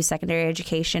into secondary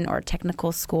education or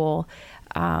technical school,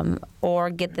 or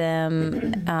get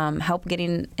them help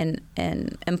getting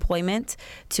an employment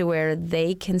to where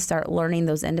they can start learning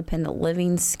those independent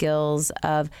living skills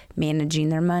of managing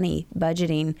their money,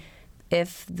 budgeting.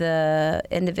 If the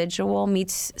individual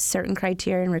meets certain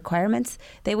criteria and requirements,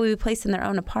 they will be placed in their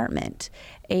own apartment.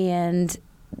 And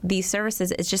these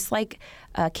services, it's just like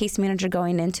a case manager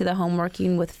going into the home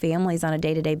working with families on a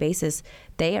day-to-day basis.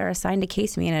 They are assigned a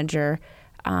case manager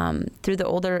through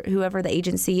whoever the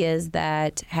agency is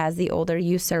that has the older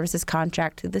youth services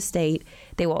contract through the state.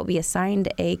 They will be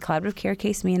assigned a collaborative care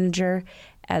case manager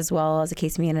as well as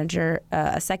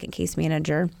a second case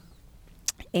manager.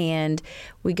 And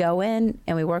we go in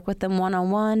and we work with them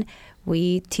one-on-one.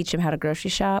 We teach them how to grocery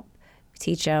shop,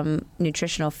 teach them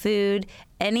nutritional food,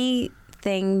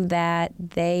 anything that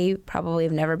they probably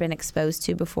have never been exposed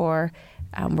to before.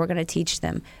 We're going to teach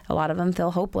them. A lot of them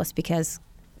feel hopeless because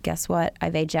guess what?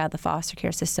 I've aged out of the foster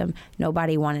care system.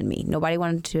 Nobody wanted me. Nobody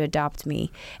wanted to adopt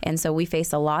me. And so we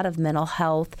face a lot of mental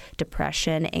health,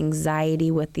 depression,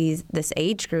 anxiety with this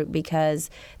age group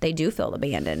because they do feel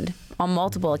abandoned on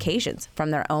multiple occasions from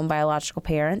their own biological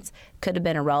parents. Could have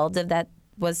been a relative that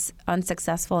was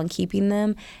unsuccessful in keeping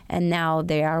them, and now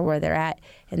they are where they're at.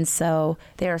 And so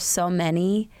there are so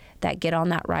many that get on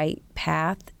that right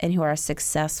path and who are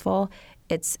successful.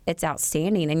 It's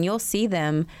outstanding, and you'll see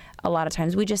them a lot of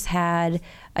times. We just had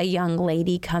a young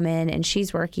lady come in, and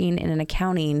she's working in an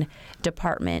accounting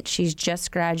department. She's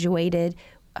just graduated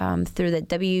through the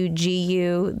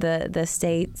WGU, the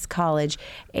state's college,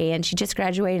 and she just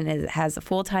graduated and has a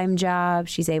full-time job.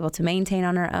 She's able to maintain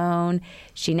on her own.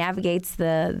 She navigates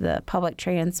the public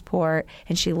transport,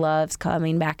 and she loves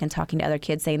coming back and talking to other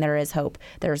kids, saying there is hope.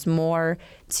 There's more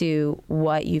to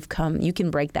what you've come. You can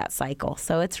break that cycle.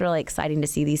 So it's really exciting to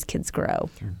see these kids grow.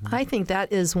 Mm-hmm. I think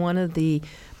that is one of the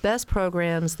best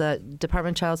programs that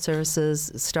Department of Child Services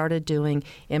started doing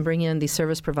and bringing in these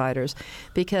service providers,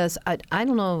 because I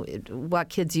don't know what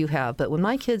kids you have, but when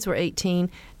my kids were 18,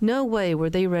 no way were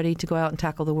they ready to go out and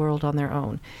tackle the world on their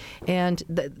own. And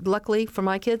luckily for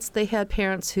my kids, they had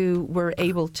parents who were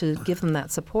able to give them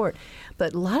that support.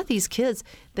 But a lot of these kids,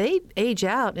 they age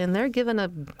out and they're given a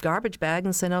garbage bag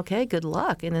and saying, okay, good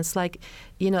luck. And it's like,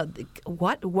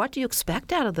 what do you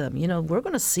expect out of them? We're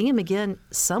going to see them again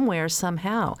somewhere,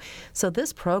 somehow. So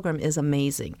this program is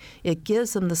amazing. It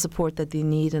gives them the support that they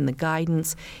need and the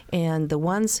guidance. And the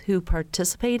ones who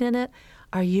participate in it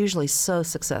are usually so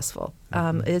successful.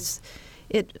 I'm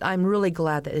really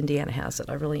glad that Indiana has it.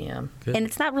 I really am. Good. And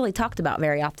it's not really talked about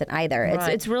very often either.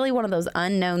 Right. It's really one of those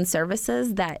unknown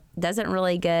services that doesn't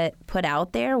really get put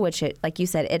out there, which, like you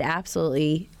said, it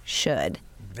absolutely should.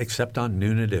 Except on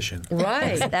Noon Edition.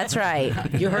 Right. That's right.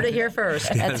 You heard it here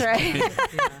first. That's right.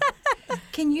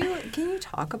 Can you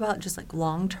talk about just like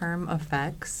long-term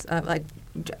effects?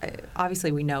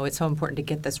 Obviously we know it's so important to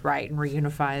get this right and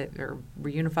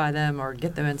reunify them or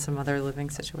get them in some other living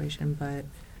situation, but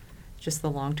just the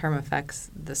long-term effects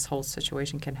this whole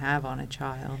situation can have on a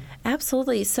child.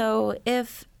 Absolutely. So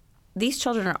if these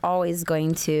children are always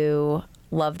going to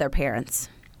love their parents,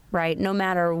 right? No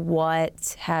matter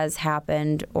what has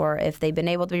happened, or if they've been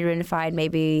able to be reunified,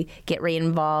 maybe get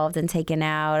re-involved and taken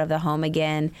out of the home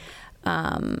again,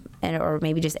 or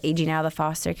maybe just aging out of the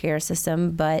foster care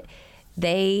system, but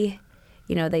they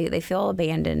feel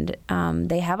abandoned.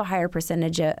 They have a higher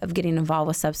percentage of getting involved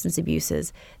with substance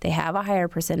abuses. They have a higher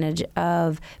percentage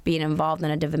of being involved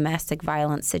in a domestic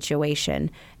violence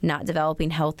situation, not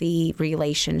developing healthy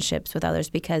relationships with others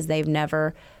because they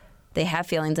have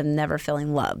feelings of never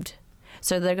feeling loved.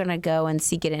 So they're going to go and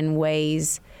seek it in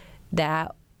ways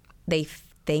that they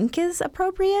think is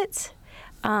appropriate,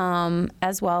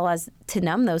 as well as to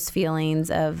numb those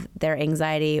feelings of their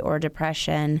anxiety or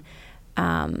depression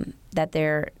that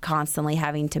they're constantly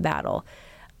having to battle.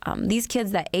 These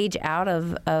kids that age out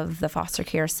of the foster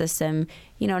care system,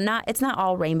 it's not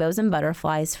all rainbows and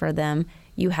butterflies for them.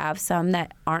 You have some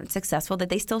that aren't successful, that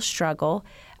they still struggle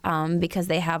because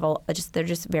they have they're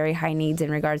just very high needs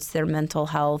in regards to their mental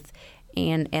health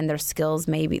and their skills,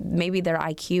 maybe their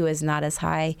IQ is not as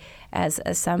high as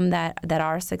some that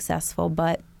are successful,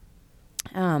 but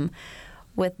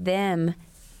with them,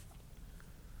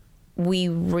 we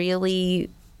really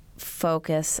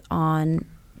focus on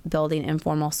building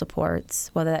informal supports,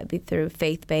 whether that be through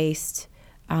faith-based,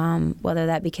 whether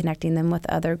that be connecting them with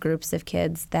other groups of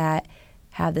kids that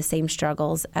have the same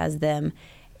struggles as them.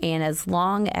 And as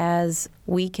long as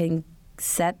we can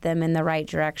set them in the right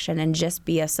direction and just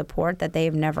be a support that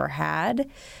they've never had,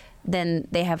 then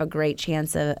they have a great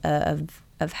chance of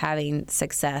having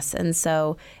success. And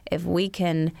so if we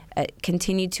can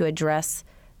continue to address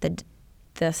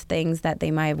the things that they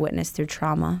might have witnessed through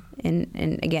trauma,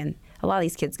 and again, a lot of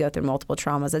these kids go through multiple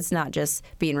traumas. It's not just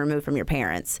being removed from your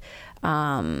parents.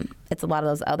 It's a lot of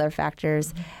those other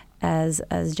factors, as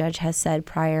Judge has said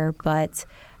prior, but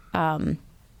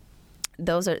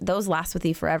those last with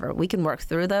you forever. We can work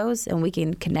through those and we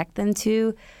can connect them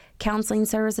to counseling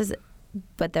services,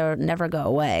 but they'll never go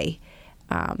away.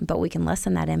 But we can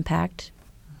lessen that impact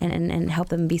and help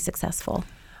them be successful.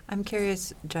 I'm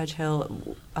curious, Judge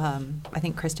Hill, I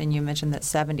think, Kristen, you mentioned that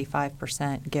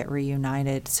 75% get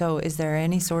reunited. So is there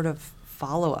any sort of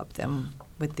follow-up then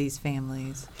with these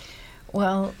families?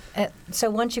 Well, so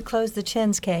once you close the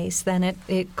Chins case, then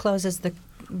it closes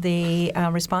the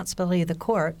responsibility of the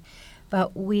court.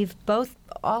 But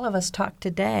all of us talked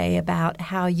today about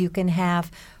how you can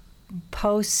have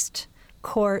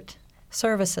post-court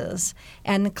services,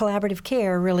 and the collaborative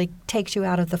care really takes you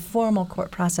out of the formal court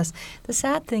process. The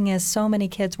sad thing is so many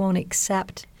kids won't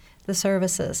accept the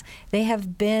services. They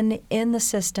have been in the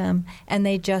system and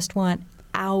they just want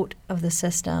out of the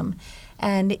system.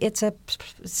 And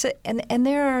and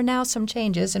there are now some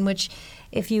changes in which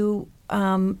if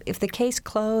the case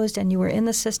closed and you were in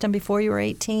the system before you were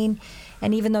 18,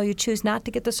 and even though you choose not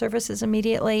to get the services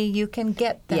immediately, you can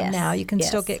get them now. You can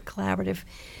still get collaborative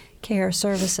care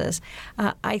services.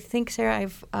 I think, Sarah,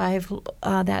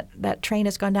 that train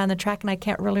has gone down the track, and I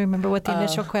can't really remember what the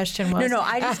initial question was. No,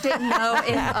 I just didn't know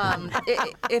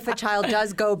if a child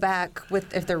does go back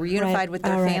if they're reunified with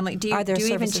their family. Do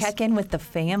you even check in with the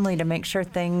family to make sure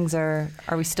things are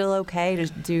we still okay?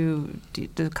 Do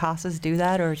CASAs do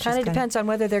that, or it kind of depends on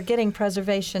whether they're getting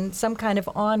preservation, some kind of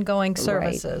ongoing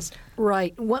services.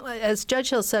 Right. Well, as Judge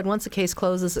Hill said, once a case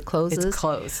closes, it closes. It's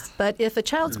closed. But if a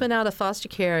child's been out of foster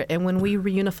care and when we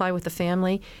reunify with the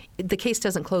family, the case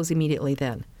doesn't close immediately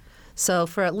then. So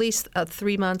for at least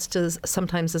 3 months to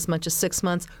sometimes as much as 6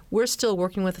 months, we're still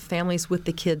working with the families with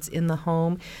the kids in the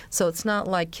home. So it's not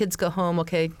like kids go home,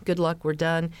 okay, good luck, we're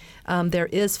done. There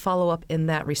is follow-up in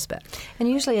that respect.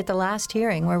 And usually at the last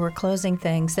hearing where we're closing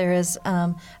things, there is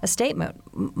a statement.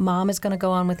 Mom is going to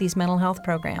go on with these mental health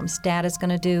programs. Dad is going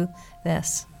to do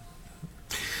this.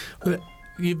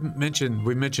 We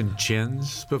mentioned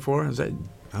Chins before. Is that?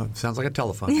 Oh, it sounds like a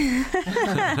telephone.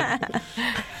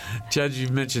 Judge,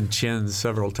 you've mentioned Chins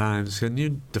several times. Can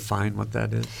you define what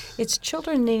that is? It's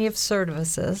Children in Need of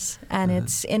Services, and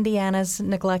it's Indiana's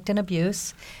neglect and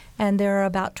abuse, and there are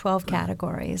about 12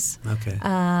 categories. Okay.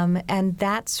 And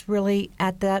that's really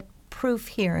at that proof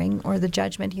hearing or the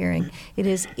judgment hearing. It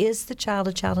is the child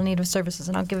a child in need of services?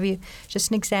 And I'll give you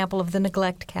just an example of the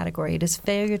neglect category. It is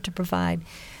failure to provide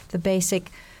the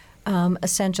basic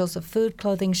essentials of food,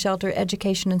 clothing, shelter,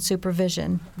 education, and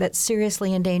supervision that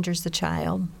seriously endangers the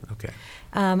child. Okay.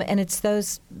 And it's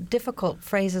those difficult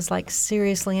phrases like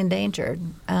seriously endangered.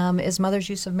 Is mother's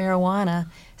use of marijuana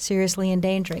seriously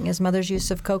endangering? Is mother's use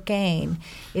of cocaine?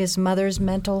 Is mother's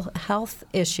mental health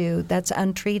issue that's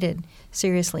untreated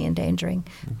seriously endangering?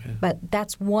 Okay. But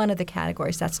that's one of the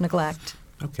categories. That's neglect.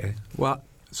 Okay. Well,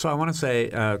 so I want to say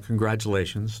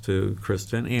congratulations to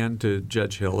Kristen and to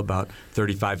Judge Hill about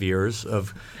 35 years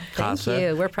of CASA. Thank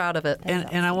you. We're proud of it.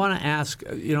 And I want to ask,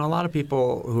 a lot of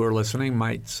people who are listening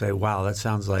might say, wow, that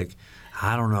sounds like,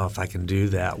 I don't know if I can do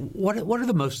that. What are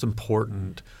the most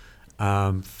important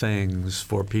things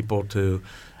for people to,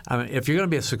 if you're going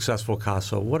to be a successful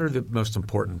CASA, what are the most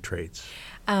important traits?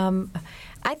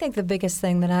 I think the biggest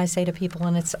thing that I say to people,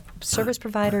 and it's service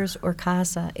providers or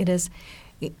CASA, it is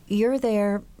you're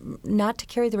there not to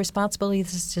carry the responsibility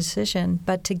of this decision,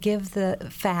 but to give the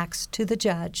facts to the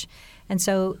judge. And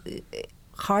so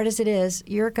hard as it is,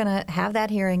 you're going to have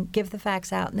that hearing, give the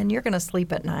facts out, and then you're going to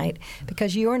sleep at night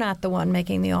because you're not the one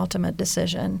making the ultimate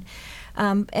decision.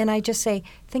 And I just say,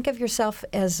 think of yourself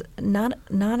as not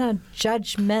a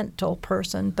judgmental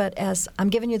person, but as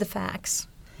I'm giving you the facts.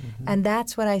 Mm-hmm. And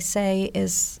that's what I say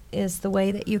is the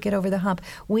way that you get over the hump.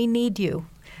 We need you.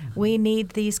 We need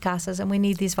these CASAs and we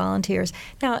need these volunteers.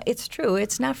 Now, it's true,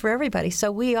 it's not for everybody.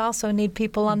 So we also need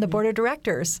people on the board of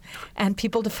directors and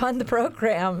people to fund the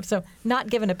program. So not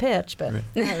giving a pitch, but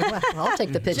Well, I'll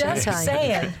take the pitch just anytime.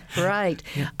 saying. Right.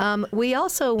 We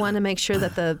also want to make sure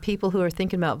that the people who are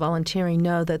thinking about volunteering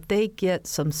know that they get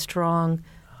some strong,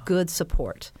 good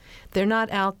support. They're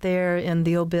not out there in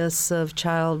the abyss of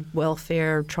child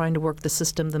welfare trying to work the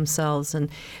system themselves. And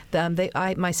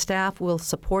my staff will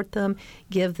support them,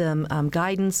 give them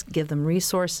guidance, give them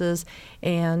resources,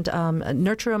 and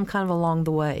nurture them kind of along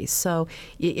the way. So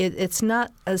it's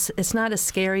not as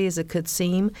scary as it could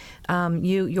seem.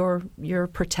 You're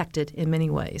protected in many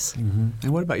ways. Mm-hmm.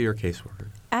 And what about your caseworker?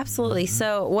 Absolutely.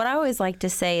 So what I always like to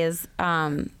say is,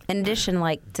 in addition,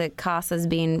 like to CASAs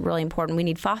being really important, we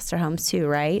need foster homes too,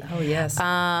 right? Oh, yes.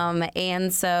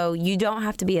 And so you don't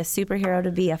have to be a superhero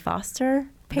to be a foster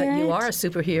parent. But you are a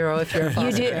superhero if you're a foster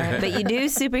You do, parent. but you do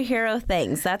superhero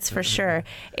things, that's for sure.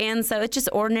 And so it's just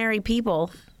ordinary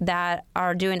people that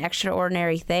are doing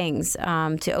extraordinary things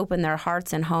to open their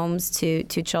hearts and homes to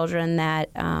children that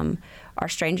are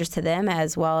strangers to them,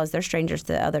 as well as they're strangers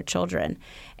to other children,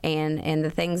 and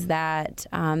the things that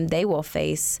they will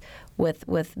face with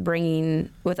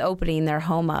opening their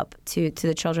home up to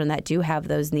the children that do have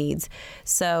those needs.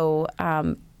 So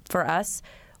for us,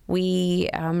 we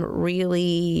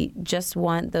really just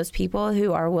want those people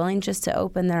who are willing just to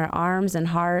open their arms and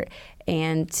heart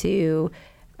and to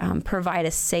provide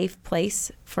a safe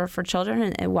place for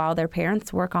children, and while their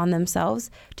parents work on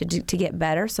themselves to get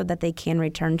better, so that they can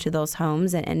return to those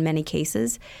homes in many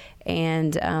cases.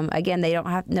 And again,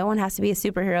 no one has to be a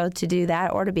superhero to do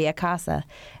that or to be a CASA,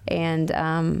 and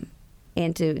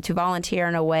to volunteer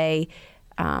in a way.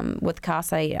 With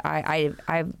CASA, I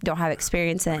don't have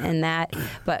experience in that,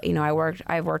 but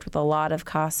I've worked with a lot of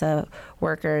CASA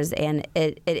workers, and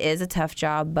it is a tough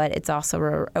job, but it's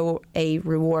also a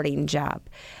rewarding job.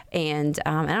 And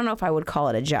I don't know if I would call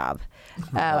it a job.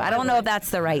 I don't know if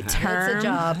that's the right term. It's a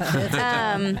job. It's a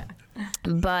job.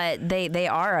 But they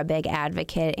are a big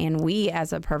advocate, and we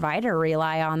as a provider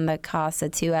rely on the CASA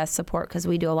too as support, because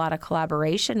we do a lot of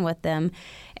collaboration with them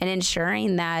and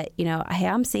ensuring that, hey,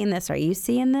 I'm seeing this, are you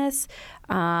seeing this?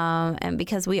 And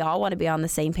because we all want to be on the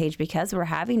same page, because we're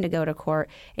having to go to court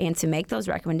and to make those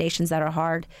recommendations that are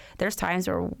hard. There's times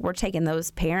where we're taking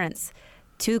those parents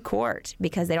to court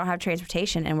because they don't have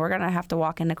transportation, and we're going to have to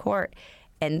walk into court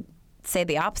and say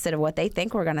the opposite of what they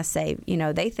think we're going to say.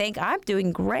 They think I'm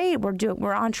doing great.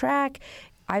 We're on track.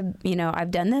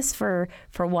 I've done this for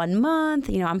 1 month.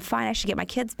 I'm fine. I should get my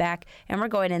kids back. And we're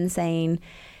going in saying,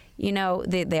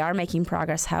 they are making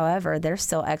progress. However, there's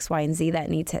still X, Y, and Z that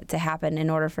need to happen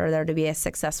in order for there to be a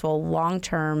successful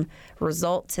long-term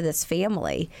result to this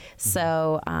family.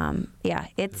 So,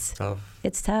 it's tough.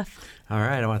 It's tough. All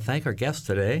right. I want to thank our guests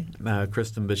today,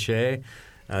 Kristen Bechet,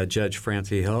 Judge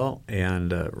Francie Hill,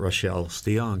 and Rochelle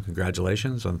Steele, and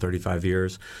congratulations on 35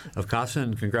 years of CASA,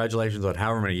 and congratulations on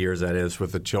however many years that is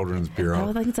with the Children's Bureau.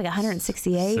 I think it's like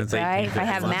 168, Since right? If I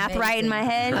have math right in my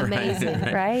head.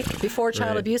 Amazing. Right? Before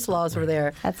child abuse laws were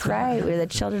there. That's right. We're the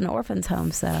Children Orphans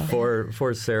Home. So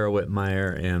For Sarah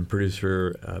Whitmire and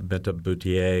producer Benta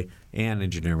Boutier and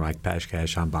engineer Mike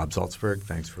Pashkash, I'm Bob Salzberg.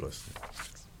 Thanks for listening.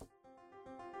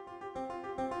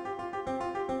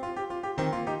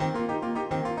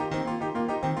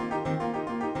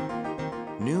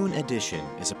 Noon Edition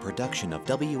is a production of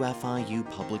WFIU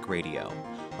Public Radio.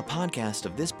 A podcast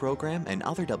of this program and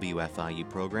other WFIU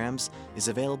programs is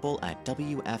available at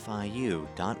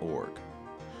WFIU.org.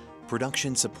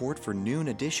 Production support for Noon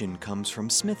Edition comes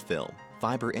from Smithville,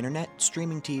 fiber internet,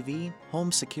 streaming TV,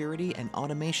 home security, and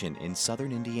automation in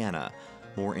southern Indiana.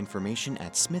 More information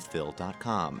at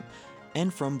smithville.com.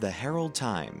 And from the Herald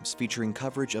Times, featuring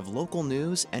coverage of local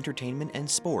news, entertainment, and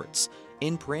sports,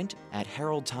 in print at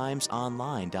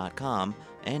heraldtimesonline.com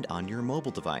and on your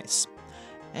mobile device.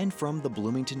 And from the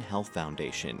Bloomington Health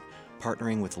Foundation,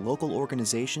 partnering with local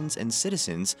organizations and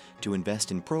citizens to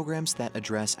invest in programs that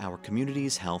address our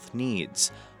community's health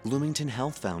needs. Bloomington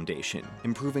Health Foundation,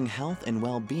 improving health and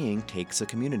well-being takes a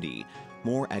community.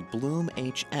 More at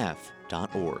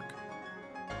bloomhf.org.